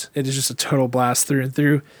blast. It is just a total blast through and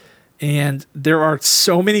through. And there are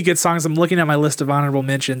so many good songs. I'm looking at my list of honorable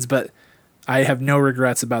mentions, but I have no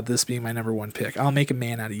regrets about this being my number 1 pick. I'll Make a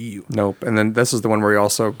Man Out of You. Nope. And then this is the one where you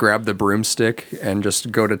also grab the broomstick and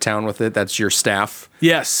just go to town with it. That's your staff.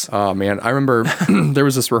 Yes. Oh, man. I remember there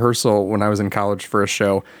was this rehearsal when I was in college for a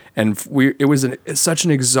show, and it was such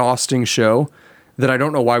an exhausting show that I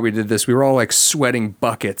don't know why we did this. We were all like sweating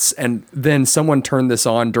buckets, and then someone turned this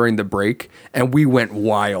on during the break, and we went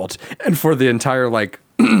wild. And for the entire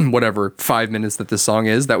whatever 5 minutes that this song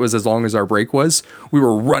is, that was as long as our break was, we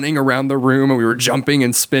were running around the room and we were jumping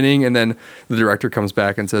and spinning, and then the director comes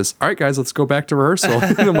back and says, all right guys, let's go back to rehearsal.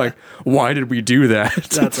 And I'm like, why did we do that?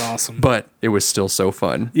 That's awesome. But it was still so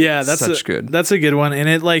fun. Yeah, that's a good one. And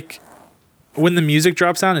it when the music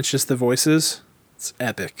drops down, it's just the voices. It's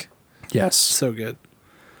epic. Yes. So good.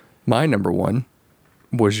 My number 1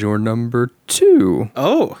 was your number 2.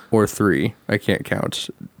 Oh. Or 3. I can't count.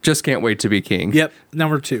 Just Can't Wait to Be King. Yep.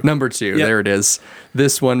 Number 2. Number 2. Yep. There it is.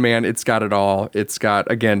 This one, man, it's got it all. It's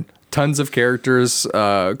got, again, tons of characters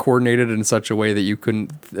coordinated in such a way that you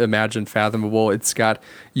couldn't imagine fathomable.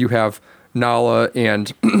 You have Nala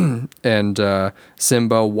and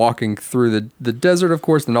Simba walking through the desert, of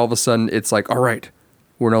course, and all of a sudden it's like, all right,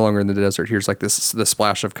 we're no longer in the desert. Here's like the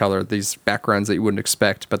splash of color, these backgrounds that you wouldn't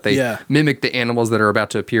expect, but they mimic the animals that are about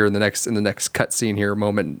to appear in the next cutscene here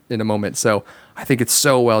in a moment. So I think it's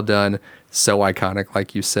so well done, so iconic,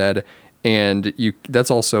 like you said. And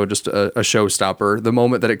that's also just a showstopper. The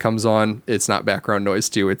moment that it comes on, it's not background noise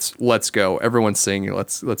too. It's let's go. Everyone's singing.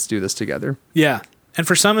 Let's do this together. Yeah. And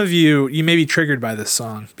for some of you, you may be triggered by this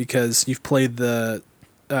song because you've played the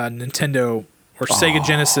Nintendo or Sega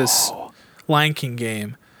Genesis Lion King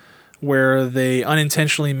game where they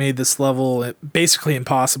unintentionally made this level basically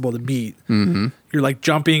impossible to beat. Mm-hmm. You're like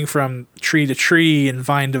jumping from tree to tree and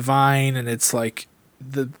vine to vine, and it's like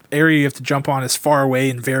the area you have to jump on is far away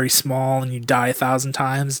and very small, and you die 1,000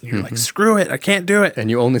 times, and you're like, screw it, I can't do it. And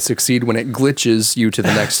you only succeed when it glitches you to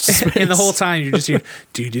the next space. And the whole time you're just here.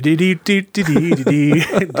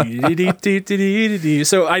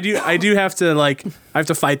 So I do have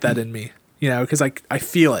to fight that in me, because I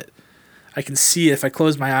feel it. I can see it. If I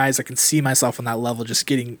close my eyes, I can see myself on that level just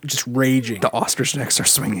raging. The ostrich necks are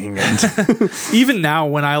swinging. And even now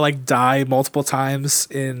when I die multiple times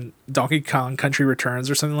in Donkey Kong Country Returns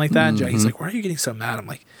or something like that, and Jackie's like, why are you getting so mad? I'm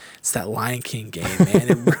like, it's that Lion King game,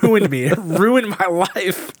 man. It ruined me. It ruined my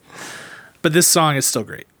life. But this song is still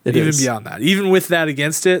great. Even beyond that. Even with that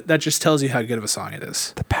against it, that just tells you how good of a song it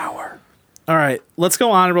is. The power. All right, let's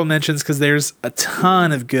go honorable mentions because there's a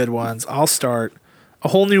ton of good ones. I'll start. A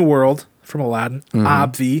Whole New World from Aladdin,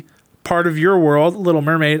 Obvi. Part of Your World, Little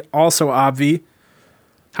Mermaid, also Obvi.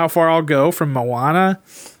 How Far I'll Go from Moana.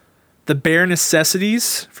 The Bare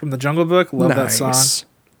Necessities from The Jungle Book, love that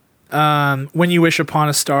song. When You Wish Upon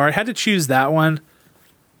a Star, I had to choose that one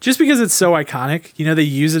just because it's so iconic. They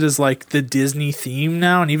use it as like the Disney theme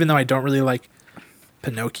now, and even though I don't really like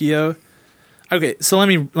Pinocchio. Okay, so let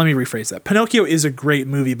me rephrase that. Pinocchio is a great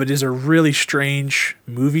movie, but is a really strange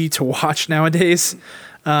movie to watch nowadays.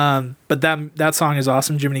 But that song is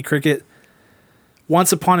awesome. Jiminy Cricket.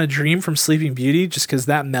 Once Upon a Dream from Sleeping Beauty, just because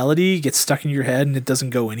that melody gets stuck in your head and it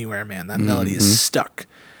doesn't go anywhere, man. That melody is stuck.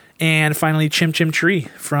 And finally, Chim Chim Tree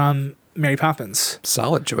from Mary Poppins.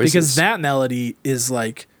 Solid choices. Because that melody is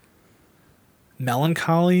like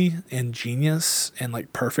melancholy and genius and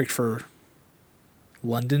like perfect for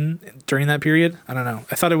London during that period. I don't know.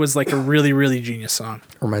 I thought it was like a really, really genius song.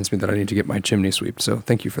 Reminds me that I need to get my chimney swept, so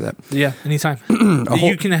thank you for that. Yeah, anytime.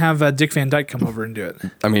 You can have Dick Van Dyke come over and do it.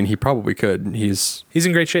 I mean, he probably could. He's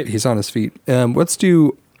in great shape. He's on his feet. Let's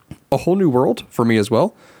do A Whole New World for me as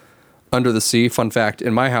well. Under the Sea. Fun fact,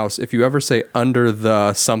 in my house, if you ever say under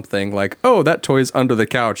the something, like, oh, that toy's under the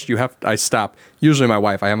couch, I stop. Usually my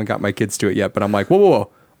wife, I haven't got my kids to it yet, but I'm like, whoa.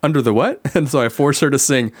 Under the what? And so I force her to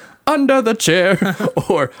sing under the chair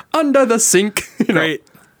or under the sink. Great.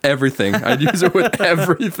 Everything. I'd use it with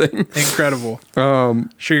everything. Incredible.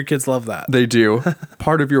 Sure your kids love that. They do.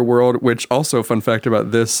 Part of Your World, which also, fun fact about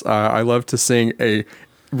this, I love to sing a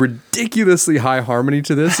ridiculously high harmony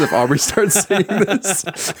to this if Aubrey starts singing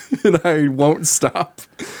this, and I won't stop.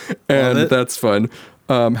 And that's fun.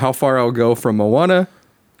 How Far I'll Go from Moana.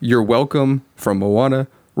 You're Welcome from Moana.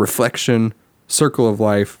 Reflection. Circle of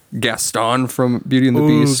Life, Gaston from Beauty and the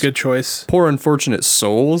Beast. Good choice. Poor Unfortunate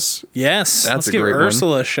Souls. Yes, that's a great one. Let's give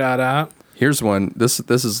Ursula a shout out. Here's one. This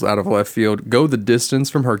is out of left field. Go the Distance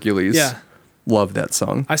from Hercules. Yeah. Love that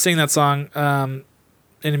song. I sang that song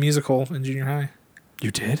in a musical in junior high.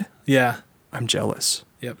 You did? Yeah. I'm jealous.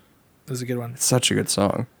 Yep. It was a good one. It's such a good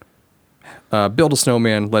song. Build a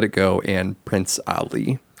Snowman, Let It Go, and Prince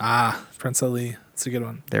Ali. Prince Ali. It's a good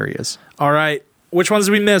one. There he is. All right. Which ones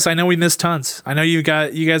did we miss? I know we missed tons. I know you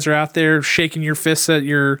guys are out there shaking your fists at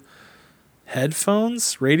your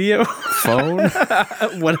headphones, radio, phone,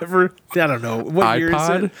 whatever. I don't know. What iPod? Year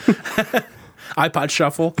is it? iPod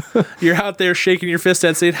Shuffle. You're out there shaking your fist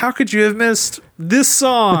at saying, how could you have missed this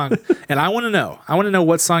song? And I want to know. I want to know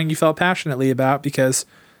what song you felt passionately about because,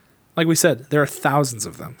 like we said, there are thousands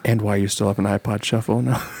of them. And why you still have an iPod Shuffle?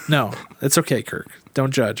 No, it's okay, Kirk.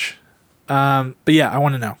 Don't judge. But yeah, I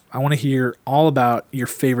want to know. I want to hear all about your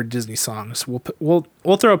favorite Disney songs. We'll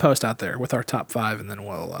throw a post out there with our top 5, and then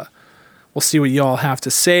we'll see what y'all have to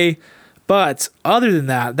say. But other than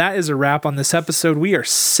that, that is a wrap on this episode. We are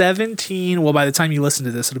 17. Well, by the time you listen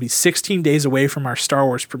to this, it'll be 16 days away from our Star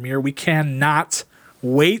Wars premiere. We cannot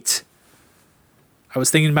wait. I was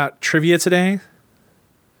thinking about trivia today.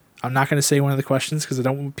 I'm not going to say one of the questions because I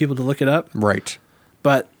don't want people to look it up. Right.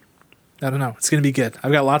 But I don't know. It's going to be good.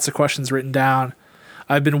 I've got lots of questions written down.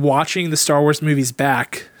 I've been watching the Star Wars movies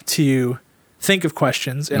back to think of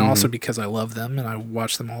questions, and also because I love them and I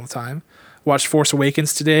watch them all the time. Watched Force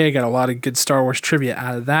Awakens today. I got a lot of good Star Wars trivia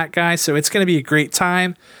out of that guy, so it's going to be a great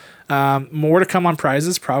time. More to come on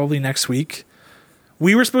prizes probably next week.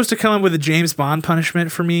 We were supposed to come up with a James Bond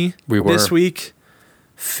punishment for me this week.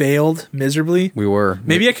 Failed miserably. We were.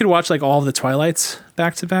 Maybe I could watch like all of the Twilights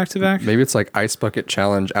back to back to back. Maybe it's like Ice Bucket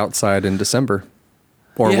Challenge outside in December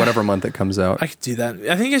or whatever month it comes out. I could do that.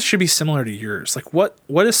 I think it should be similar to yours. Like what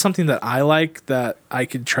is something that I like that I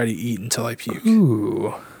could try to eat until I puke?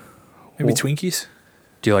 Ooh. Maybe Twinkies?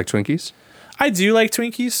 Do you like Twinkies? I do like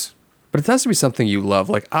Twinkies. But it has to be something you love.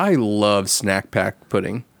 Like, I love snack pack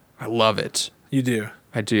pudding. I love it. You do?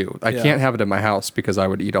 I do. I can't have it in my house because I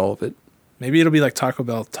would eat all of it. Maybe it'll be like Taco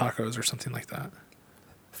Bell tacos or something like that.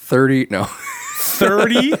 30? No.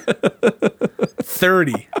 30?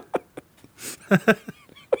 30.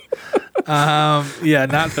 Yeah,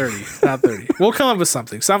 not 30. Not 30. We'll come up with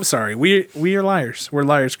something. So I'm sorry. We are liars. We're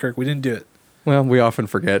liars, Kirk. We didn't do it. Well, we often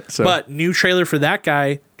forget. So. But new trailer for that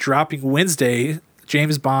guy dropping Wednesday.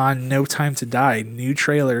 James Bond, No Time to Die. New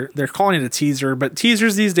trailer. They're calling it a teaser, but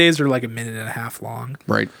teasers these days are like a minute and a half long.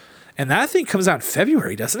 Right. And that thing comes out in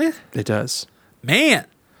February, doesn't it? It does. Man.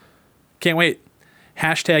 Can't wait.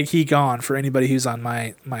 Hashtag he gone for anybody who's on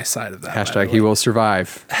my side of that. Hashtag he will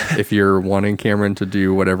survive if you're wanting Cameron to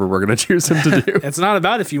do whatever we're going to choose him to do. It's not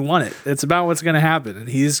about if you want it. It's about what's going to happen. And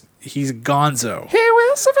he's gonzo. He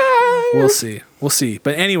will survive. We'll see.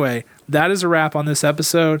 But anyway, that is a wrap on this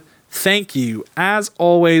episode. Thank you, as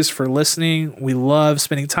always, for listening. We love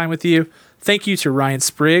spending time with you. Thank you to Ryan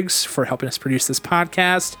Spriggs for helping us produce this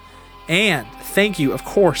podcast. And thank you, of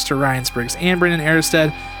course, to Ryan Spriggs and Brendan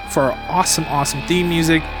Aristad for our awesome, awesome theme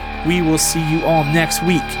music. We will see you all next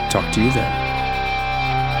week. Talk to you then.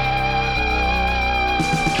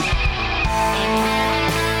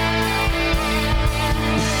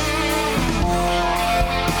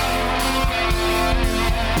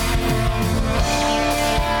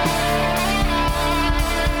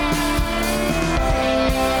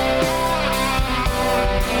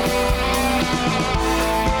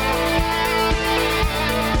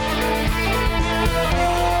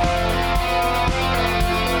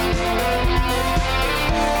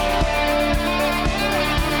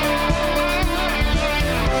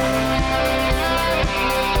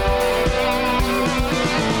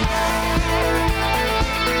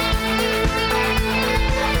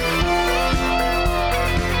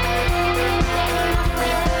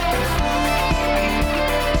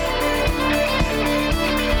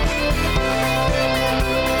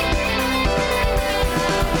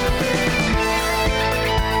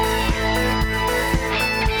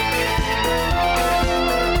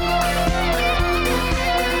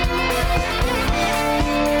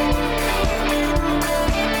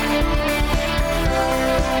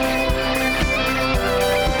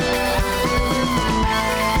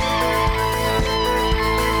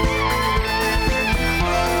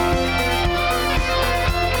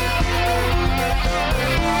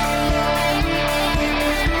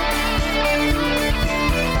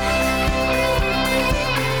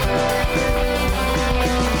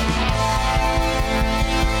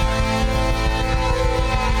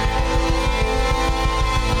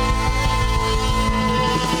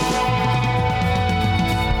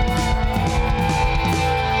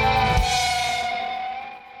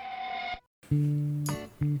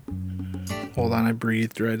 Hold on, I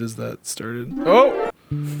breathed right as that started. Oh!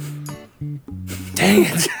 Dang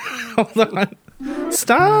it. Hold on.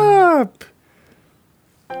 Stop!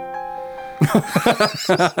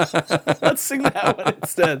 Let's sing that one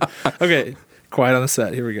instead. Okay, quiet on the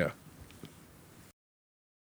set. Here we go.